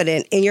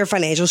confident in your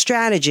financial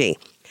strategy.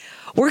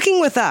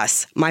 Working with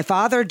us, my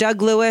father,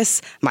 Doug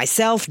Lewis,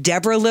 myself,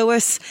 Deborah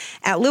Lewis,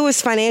 at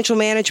Lewis Financial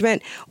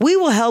Management, we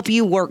will help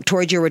you work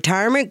towards your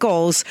retirement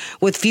goals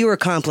with fewer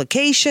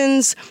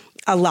complications,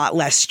 a lot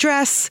less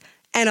stress,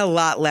 and a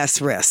lot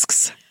less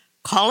risks.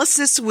 Call us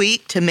this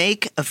week to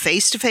make a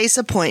face-to-face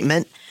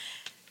appointment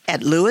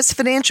at Lewis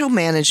Financial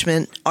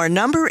Management. Our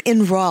number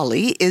in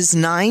Raleigh is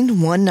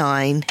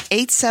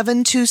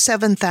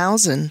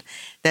 919-872-7000.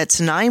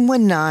 That's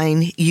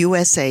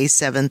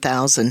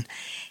 919-USA-7000.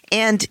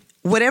 And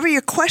whatever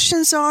your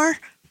questions are,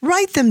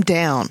 write them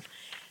down.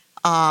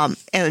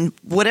 And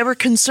whatever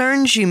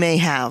concerns you may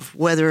have,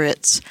 whether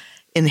it's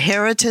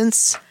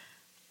inheritance,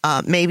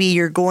 maybe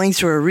you're going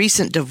through a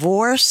recent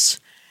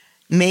divorce,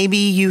 maybe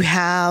you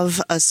have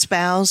a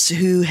spouse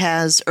who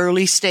has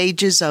early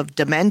stages of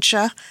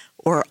dementia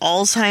or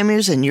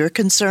Alzheimer's and you're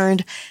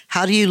concerned,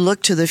 how do you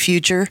look to the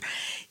future?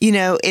 You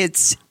know,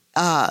 it's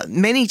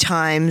many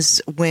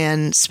times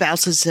when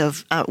spouses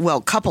have,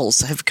 couples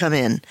have come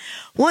in,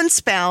 one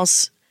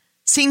spouse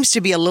seems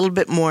to be a little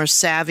bit more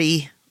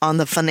savvy on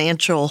the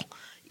financial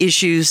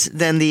issues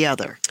than the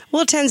other.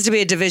 Well, it tends to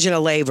be a division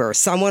of labor.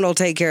 Someone will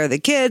take care of the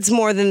kids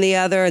more than the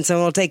other, and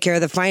someone will take care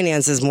of the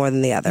finances more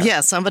than the other. Yeah,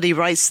 somebody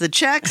writes the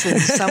checks,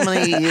 and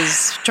somebody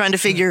is trying to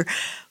figure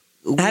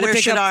where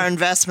should our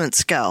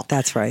investments go.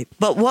 That's right.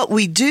 But what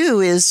we do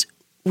is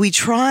we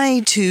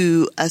try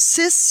to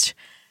assist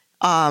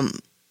our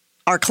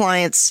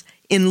clients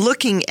in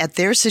looking at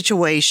their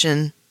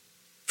situation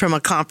from a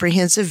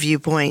comprehensive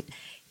viewpoint.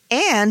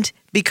 And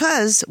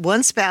because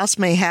one spouse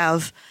may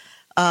have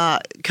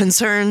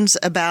concerns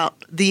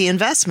about the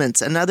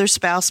investments, another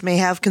spouse may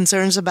have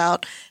concerns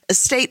about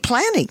estate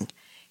planning.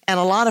 And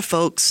a lot of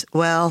folks,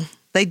 well,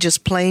 they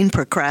just plain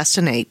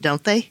procrastinate,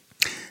 don't they?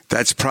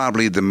 That's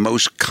probably the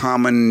most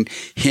common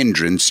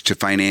hindrance to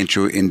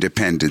financial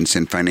independence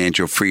and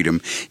financial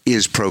freedom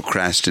is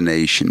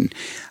procrastination.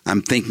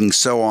 I'm thinking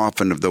so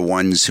often of the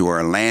ones who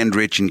are land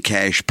rich and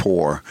cash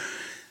poor.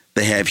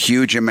 They have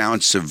huge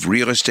amounts of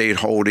real estate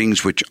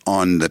holdings, which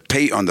on the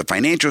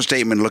financial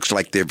statement looks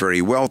like they're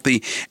very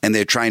wealthy, and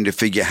they're trying to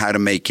figure how to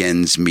make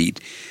ends meet.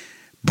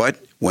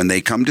 But when they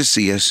come to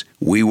see us,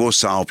 we will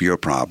solve your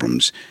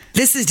problems.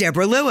 This is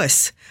Deborah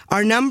Lewis.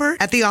 Our number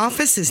at the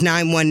office is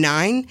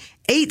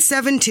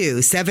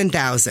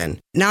 919-872-7000.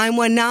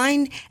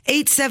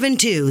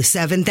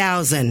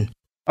 919-872-7000.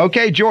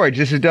 Okay, George,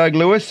 this is Doug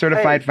Lewis,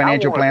 certified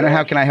financial planner.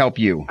 How can I help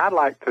you? I'd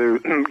like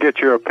to get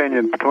your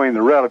opinion between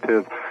the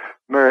relative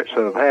merits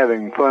of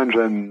having funds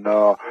in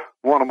one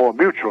or more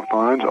mutual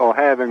funds or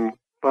having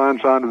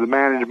funds under the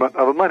management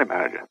of a money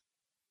manager.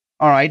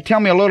 All right,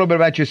 tell me a little bit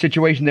about your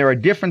situation. There are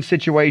different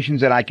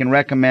situations that I can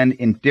recommend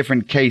in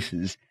different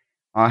cases.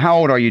 How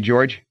old are you,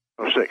 George?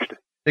 60.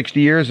 60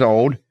 years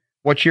old.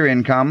 What's your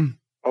income?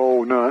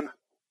 Oh, none.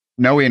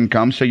 No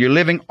income. So you're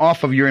living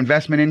off of your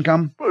investment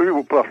income?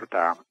 Plus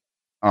retirement.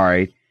 All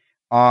right.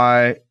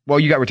 Well,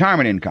 you got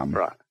retirement income.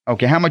 Right.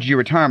 Okay, how much is your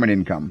retirement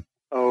income?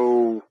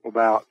 Oh,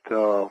 about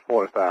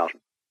 40,000.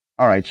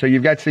 All right, so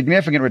you've got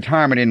significant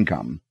retirement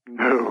income.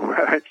 No,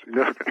 that ain't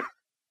significant.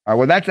 All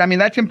right, well,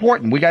 that's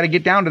important. We got to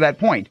get down to that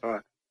point. All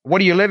right.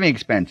 What are your living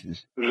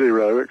expenses?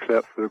 Zero,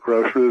 except for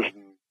groceries.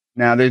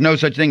 Now, there's no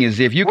such thing as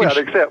if you can... Well,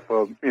 except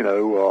for,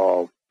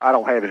 I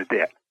don't have any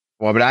debt.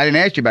 Well, but I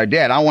didn't ask you about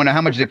debt. I wonder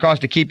how much does it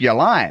cost to keep you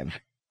alive?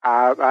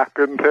 I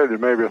couldn't tell you,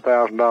 maybe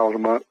 $1,000 a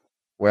month.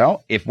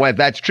 Well, if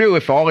that's true,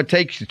 if all it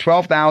takes is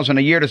 $12,000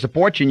 a year to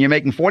support you and you're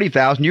making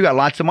 $40,000, you got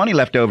lots of money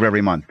left over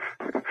every month.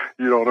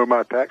 You don't know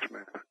my tax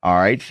man. All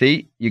right,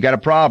 see, you got a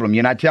problem.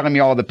 You're not telling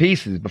me all the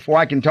pieces. Before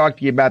I can talk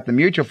to you about the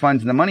mutual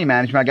funds and the money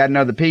management, I got to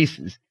know the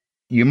pieces.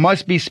 You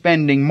must be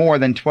spending more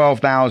than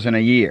 $12,000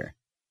 a year.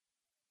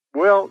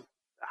 Well,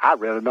 I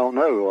really don't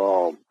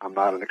know. I'm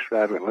not an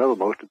extravagant level.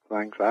 Most of the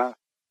things well,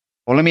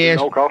 let me ask.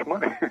 Don't cost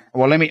money.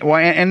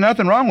 and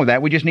nothing wrong with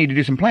that. We just need to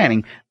do some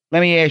planning.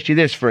 Let me ask you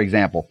this, for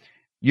example.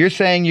 You're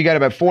saying you got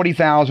about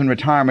 $40,000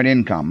 retirement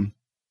income.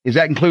 Is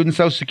that including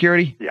Social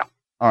Security? Yeah.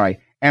 All right.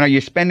 And are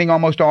you spending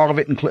almost all of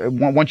it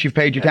once you've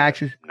paid your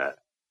taxes? No.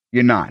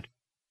 You're not.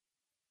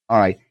 All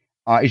right.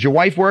 Is your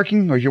wife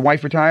working or is your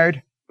wife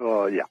retired?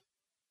 Yeah.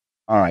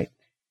 All right.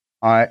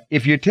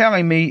 If you're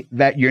telling me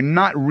that you're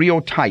not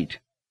real tight,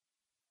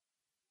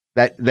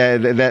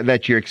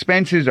 that your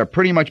expenses are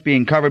pretty much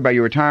being covered by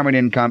your retirement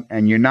income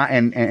and you're not,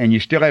 and you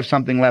still have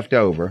something left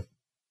over,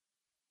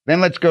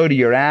 then let's go to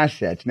your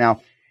assets.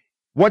 Now,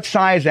 what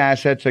size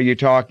assets are you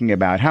talking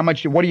about?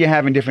 What do you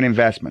have in different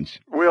investments?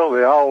 Well,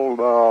 they're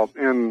all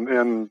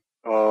in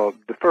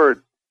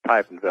deferred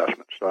type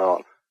investments,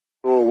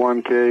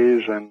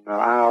 401ks and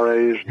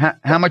IRAs.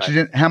 How much is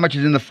in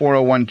the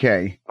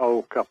 401k? Oh,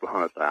 a couple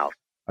of $100,000.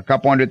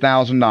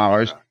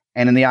 $200,000.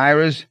 And in the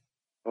IRAs?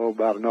 Oh,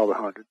 about another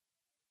 100.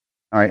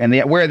 All right. And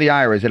where are the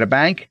IRAs? At a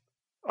bank?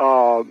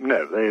 No,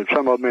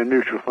 some of them in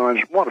mutual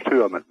funds. One or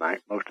two of them at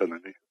bank. Most of them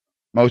in mutual.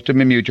 Most of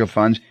them in mutual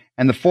funds.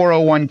 And the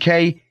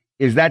 401k,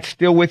 is that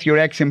still with your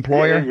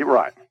ex-employer? Yeah, you're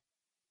right.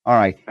 All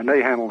right. And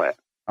they handle that.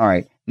 All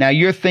right. Now,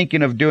 you're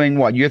thinking of doing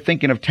what? You're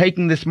thinking of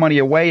taking this money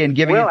away and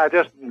giving I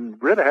just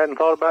really hadn't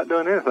thought about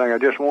doing anything. I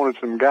just wanted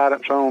some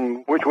guidance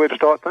on which way to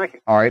start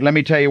thinking. All right. Let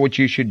me tell you what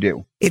you should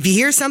do. If you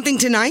hear something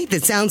tonight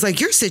that sounds like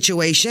your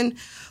situation,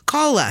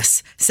 call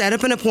us. Set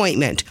up an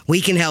appointment. We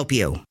can help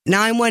you.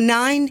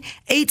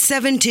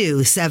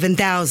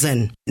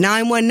 919-872-7000.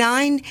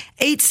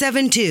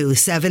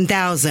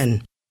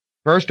 919-872-7000.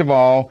 First of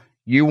all,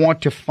 you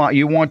want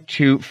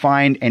to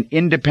find an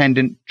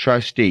independent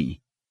trustee.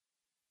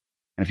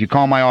 And if you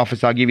call my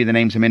office, I'll give you the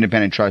names of some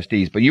independent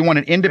trustees. But you want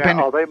an independent...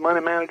 Now, are they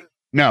money managers?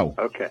 No.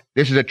 Okay.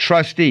 This is a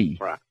trustee.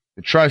 Right.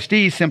 The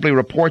trustee simply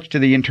reports to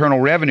the Internal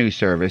Revenue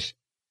Service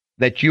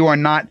that you are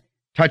not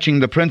touching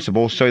the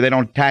principal, so they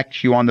don't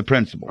tax you on the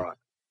principal. Right.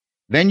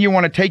 Then you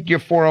want to take your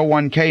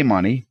 401k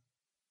money,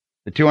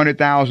 the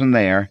 $200,000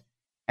 there,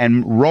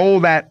 and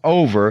roll that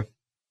over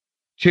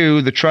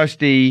to the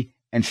trustee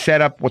and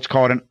set up what's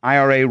called an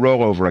IRA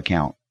rollover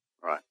account.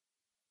 Right.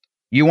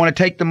 You want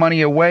to take the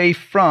money away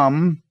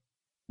from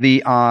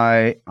the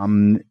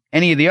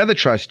any of the other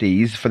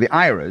trustees for the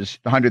IRAs,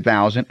 the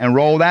 $100,000, and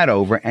roll that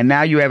over, and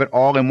now you have it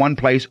all in one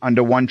place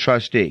under one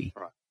trustee.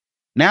 Right.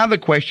 Now the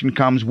question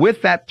comes,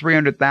 with that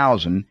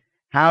 $300,000,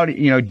 how do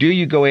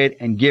you go ahead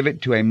and give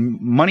it to a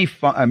money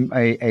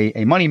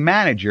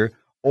manager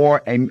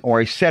or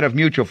a set of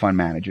mutual fund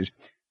managers?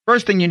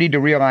 First thing you need to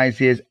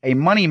realize is a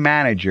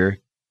mutual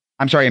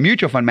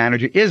fund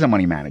manager is a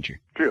money manager.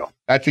 Sure.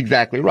 That's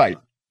exactly right.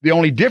 The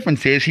only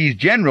difference is he's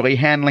generally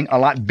handling a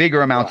lot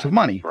bigger amounts of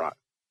money. Right.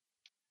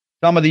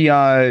 Some of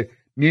the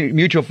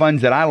mutual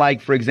funds that I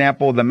like, for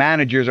example, the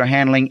managers are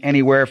handling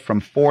anywhere from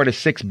 $4 to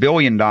 $6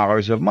 billion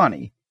of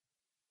money.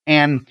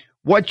 And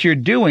what you're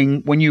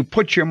doing when you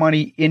put your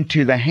money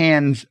into the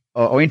hands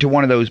or into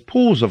one of those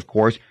pools, of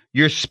course,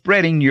 you're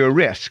spreading your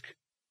risk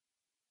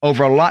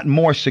over a lot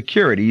more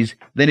securities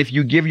than if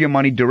you give your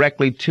money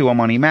directly to a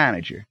money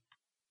manager.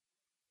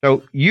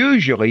 So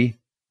usually,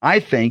 I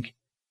think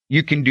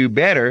you can do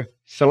better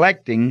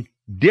selecting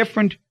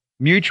different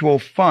mutual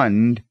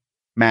fund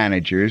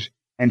managers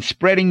and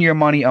spreading your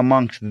money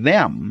amongst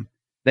them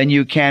than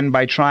you can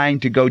by trying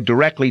to go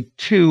directly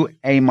to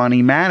a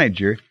money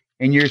manager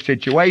in your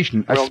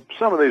situation. Well,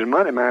 some of these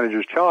money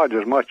managers charge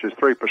as much as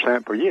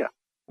 3% per year.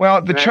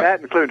 Well,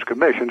 that includes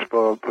commissions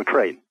for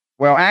trading.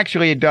 Well,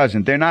 actually, it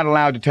doesn't. They're not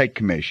allowed to take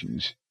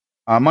commissions.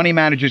 Money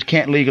managers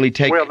can't legally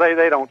take. Well,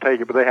 they don't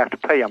take it, but they have to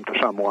pay them to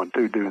someone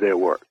to do their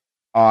work.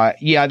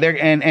 Yeah,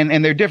 there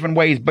and there are different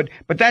ways, but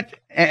that,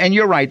 and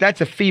you're right,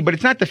 that's a fee, but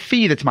it's not the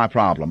fee that's my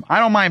problem. I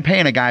don't mind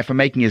paying a guy for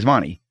making his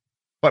money,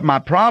 but my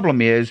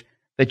problem is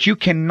that you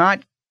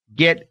cannot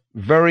get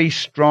very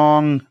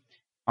strong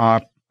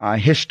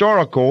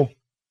historical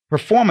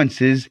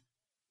performances.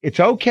 It's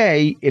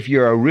okay if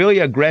you're a really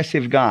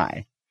aggressive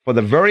guy. For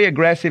the very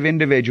aggressive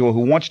individual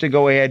who wants to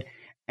go ahead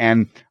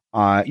and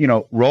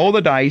roll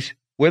the dice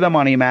with a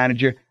money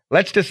manager,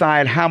 let's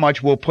decide how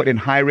much we'll put in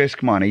high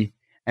risk money.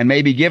 And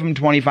maybe give him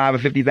 $25,000 or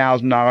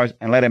 $50,000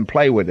 and let him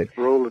play with it.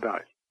 Roll the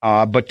dice.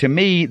 But to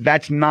me,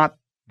 that's not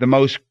the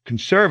most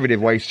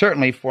conservative way,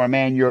 certainly for a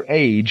man your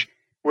age.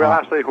 Well,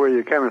 I see where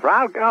you're coming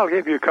from. I'll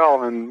give you a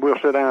call and we'll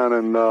sit down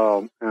and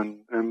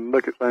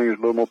look at things a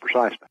little more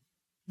precisely.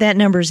 That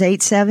number is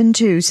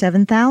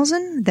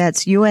 872-7000.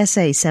 That's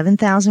USA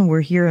 7000.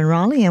 We're here in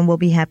Raleigh, and we'll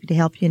be happy to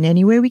help you in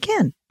any way we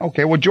can.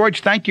 Okay. Well,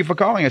 George, thank you for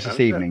calling us this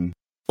evening.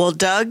 Well,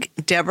 Doug,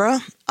 Deborah,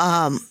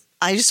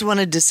 I just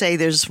wanted to say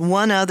there's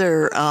one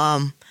other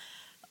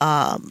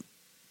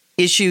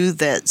issue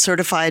that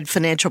certified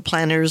financial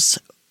planners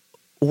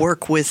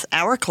work with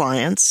our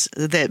clients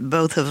that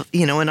both have,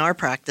 in our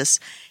practice,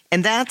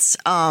 and that's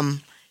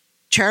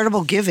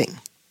charitable giving,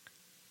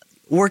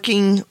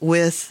 working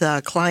with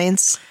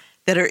clients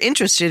that are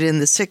interested in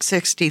the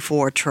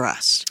 664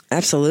 Trust.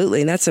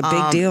 Absolutely. That's a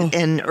big deal.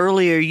 And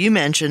earlier you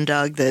mentioned,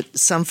 Doug, that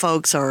some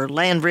folks are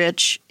land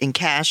rich and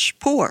cash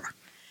poor.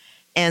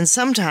 And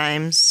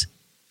sometimes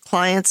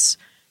clients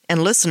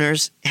and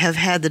listeners have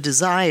had the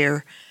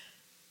desire,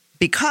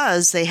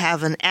 because they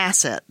have an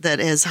asset that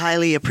is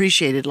highly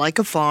appreciated, like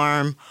a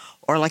farm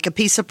or like a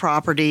piece of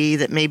property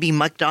that maybe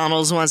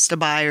McDonald's wants to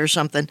buy or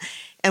something.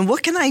 And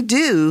what can I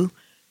do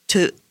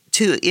to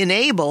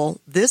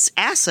enable this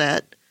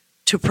asset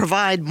to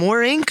provide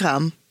more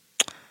income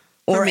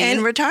for me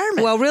in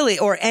retirement? Well, really,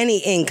 or any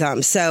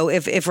income. So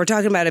if we're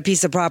talking about a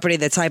piece of property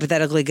that's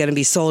hypothetically going to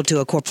be sold to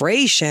a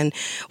corporation,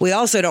 we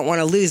also don't want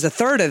to lose a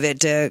third of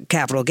it to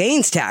capital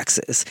gains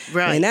taxes.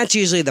 Right. I mean, that's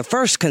usually the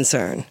first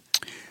concern.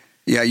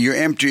 Yeah, you're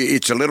empty.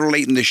 It's a little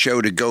late in the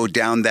show to go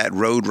down that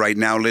road right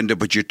now, Linda,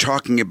 but you're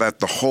talking about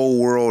the whole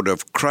world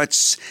of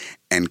CRUTs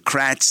and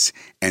CRATs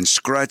and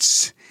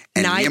SCRUTS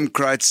and Ni-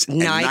 NIMCRUTS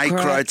and NICRUTS.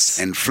 NICRUTS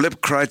and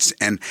FlipCRUTS.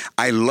 And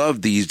I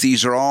love these.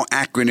 These are all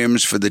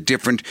acronyms for the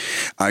different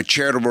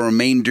charitable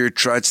remainder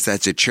trusts.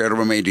 That's a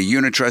charitable remainder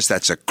unit trust.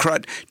 That's a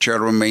CRUT.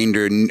 Charitable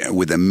remainder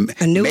with a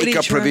Annuity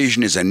makeup trust.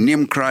 provision is a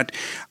NIMCRUT.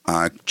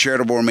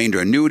 Charitable remainder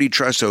annuity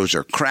trust, those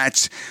are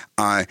CRATs.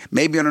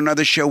 Maybe on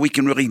another show we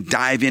can really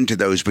dive into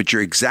those, but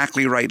you're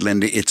exactly right,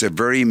 Linda. It's a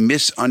very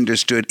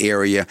misunderstood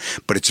area,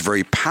 but it's a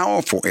very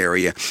powerful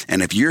area.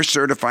 And if your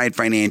certified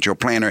financial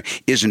planner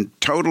isn't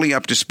totally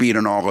up to speed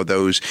on all of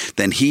those,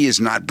 then he is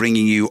not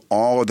bringing you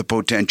all of the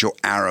potential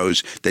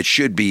arrows that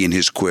should be in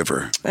his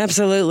quiver.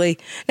 Absolutely.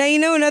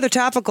 Now, another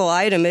topical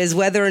item is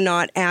whether or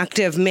not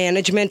active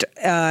management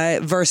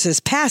versus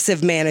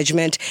passive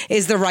management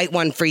is the right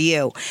one for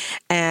you.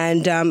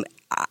 And, I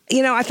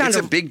found it's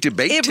a big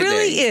debate It today.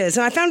 really is.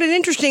 And I found an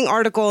interesting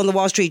article in the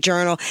Wall Street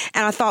Journal,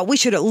 and I thought we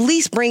should at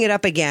least bring it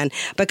up again,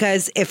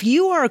 because if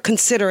you are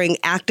considering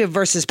active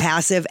versus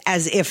passive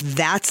as if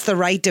that's the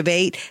right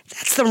debate,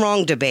 that's the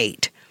wrong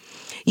debate.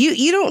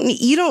 You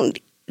don't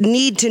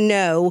need to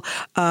know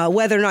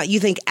whether or not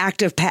you think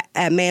active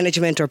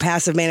management or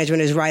passive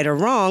management is right or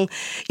wrong.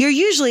 You're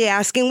usually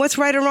asking what's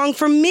right or wrong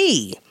for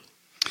me.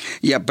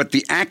 Yeah, but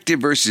the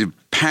active versus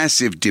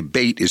passive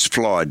debate is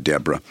flawed,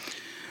 Deborah.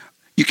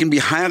 You can be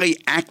highly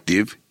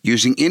active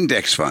using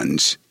index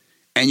funds,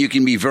 and you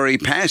can be very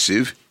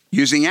passive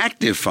using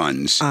active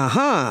funds.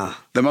 Uh-huh.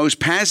 The most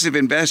passive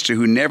investor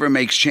who never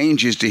makes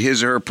changes to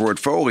his or her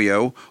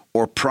portfolio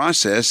or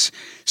process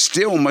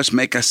still must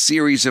make a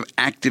series of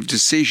active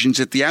decisions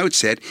at the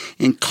outset,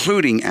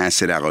 including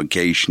asset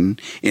allocation,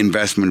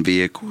 investment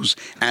vehicles,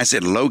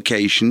 asset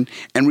location,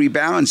 and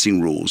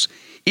rebalancing rules.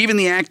 Even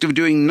the act of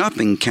doing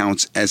nothing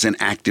counts as an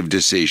active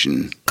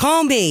decision.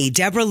 Call me,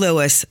 Deborah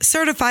Lewis,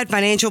 Certified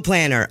Financial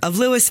Planner of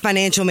Lewis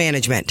Financial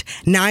Management,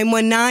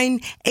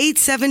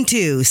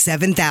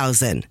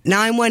 919-872-7000.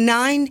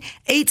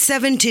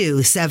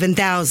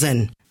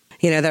 919-872-7000.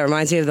 That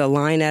reminds me of the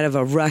line out of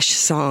a Rush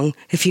song,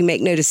 if you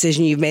make no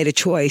decision, you've made a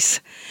choice.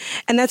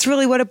 And that's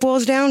really what it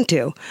boils down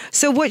to.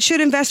 So what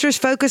should investors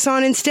focus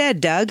on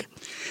instead, Doug?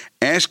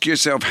 Ask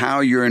yourself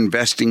how your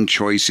investing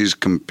choices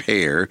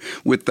compare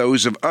with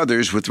those of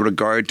others with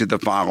regard to the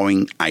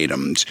following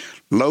items: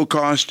 low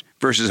cost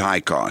versus high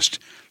cost,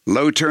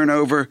 low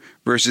turnover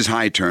versus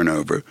high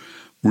turnover,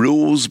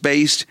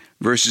 rules-based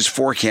versus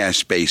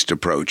forecast-based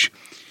approach.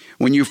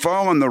 When you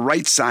fall on the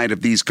right side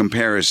of these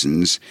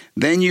comparisons,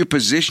 then you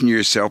position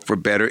yourself for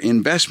better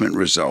investment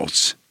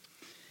results.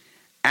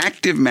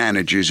 Active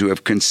managers who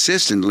have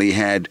consistently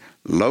had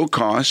low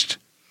cost,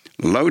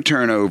 low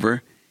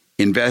turnover,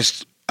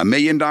 invest $1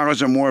 million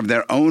or more of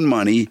their own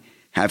money,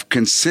 have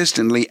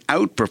consistently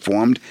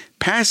outperformed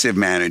passive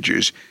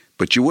managers.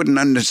 But you wouldn't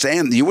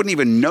understand, you wouldn't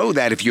even know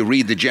that if you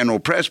read the general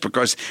press,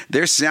 because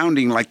they're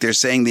sounding like they're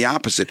saying the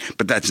opposite.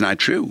 But that's not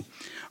true.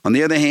 On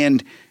the other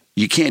hand,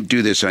 you can't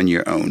do this on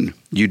your own.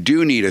 You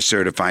do need a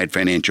certified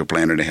financial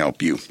planner to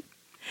help you.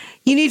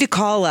 You need to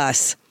call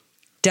us,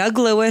 Doug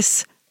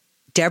Lewis,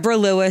 Deborah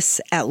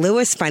Lewis at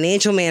Lewis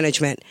Financial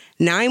Management,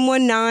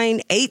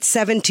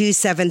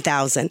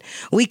 919-872-7000.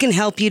 We can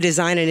help you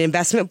design an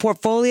investment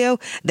portfolio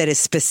that is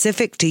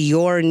specific to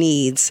your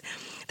needs.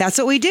 That's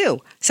what we do.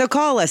 So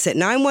call us at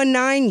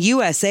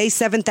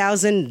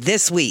 919-USA-7000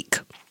 this week.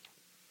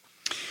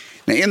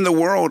 Now, in the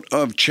world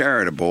of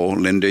charitable,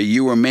 Linda,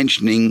 you were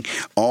mentioning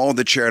all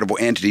the charitable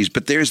entities,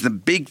 but there's the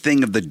big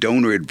thing of the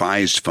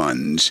donor-advised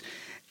funds.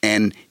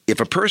 And if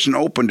a person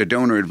opened a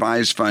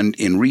donor-advised fund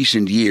in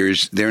recent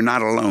years, they're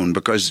not alone,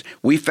 because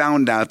we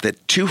found out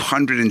that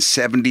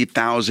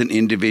 270,000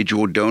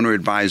 individual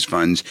donor-advised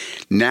funds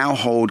now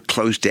hold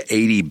close to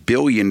 $80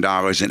 billion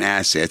in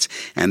assets,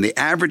 and the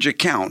average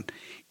account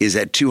is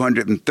at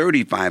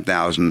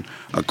 $235,000,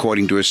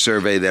 according to a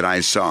survey that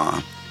I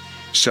saw.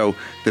 So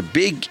the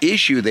big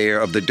issue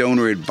there of the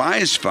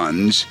donor-advised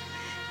funds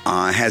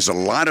has a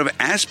lot of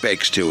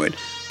aspects to it,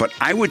 but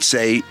I would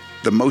say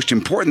the most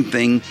important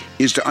thing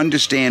is to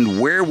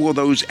understand where will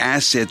those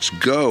assets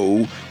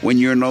go when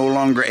you're no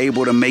longer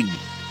able to make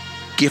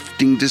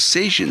gifting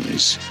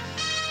decisions.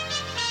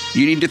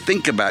 You need to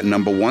think about,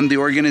 number one, the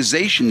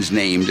organizations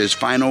named as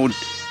final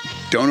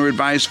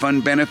donor-advised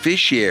fund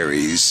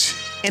beneficiaries.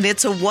 And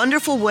it's a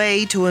wonderful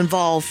way to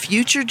involve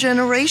future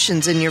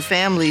generations in your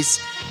family's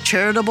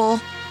charitable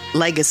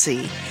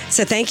legacy.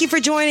 So thank you for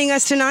joining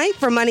us tonight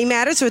for Money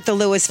Matters with the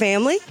Lewis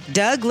family.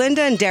 Doug,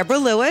 Linda, and Deborah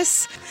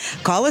Lewis.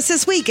 Call us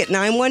this week at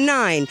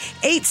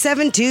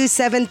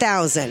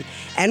 919-872-7000.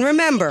 And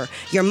remember,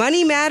 your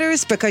money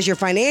matters because your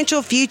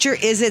financial future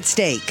is at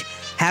stake.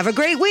 Have a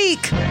great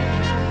week.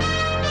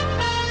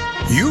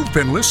 You've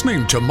been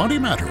listening to Money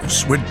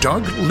Matters with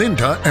Doug,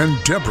 Linda, and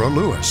Deborah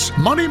Lewis.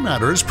 Money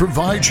Matters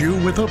provides you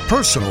with a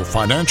personal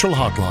financial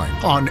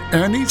hotline on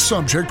any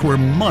subject where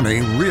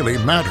money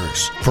really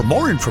matters. For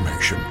more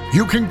information,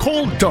 you can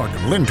call Doug,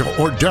 Linda,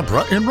 or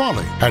Deborah in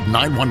Raleigh at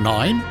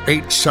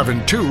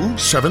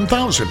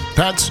 919-872-7000.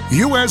 That's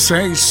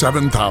USA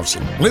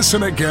 7000.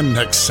 Listen again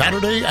next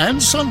Saturday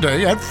and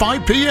Sunday at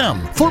 5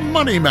 p.m. for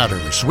Money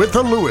Matters with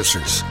the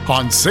Lewises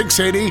on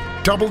 680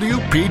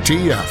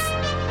 WPTF.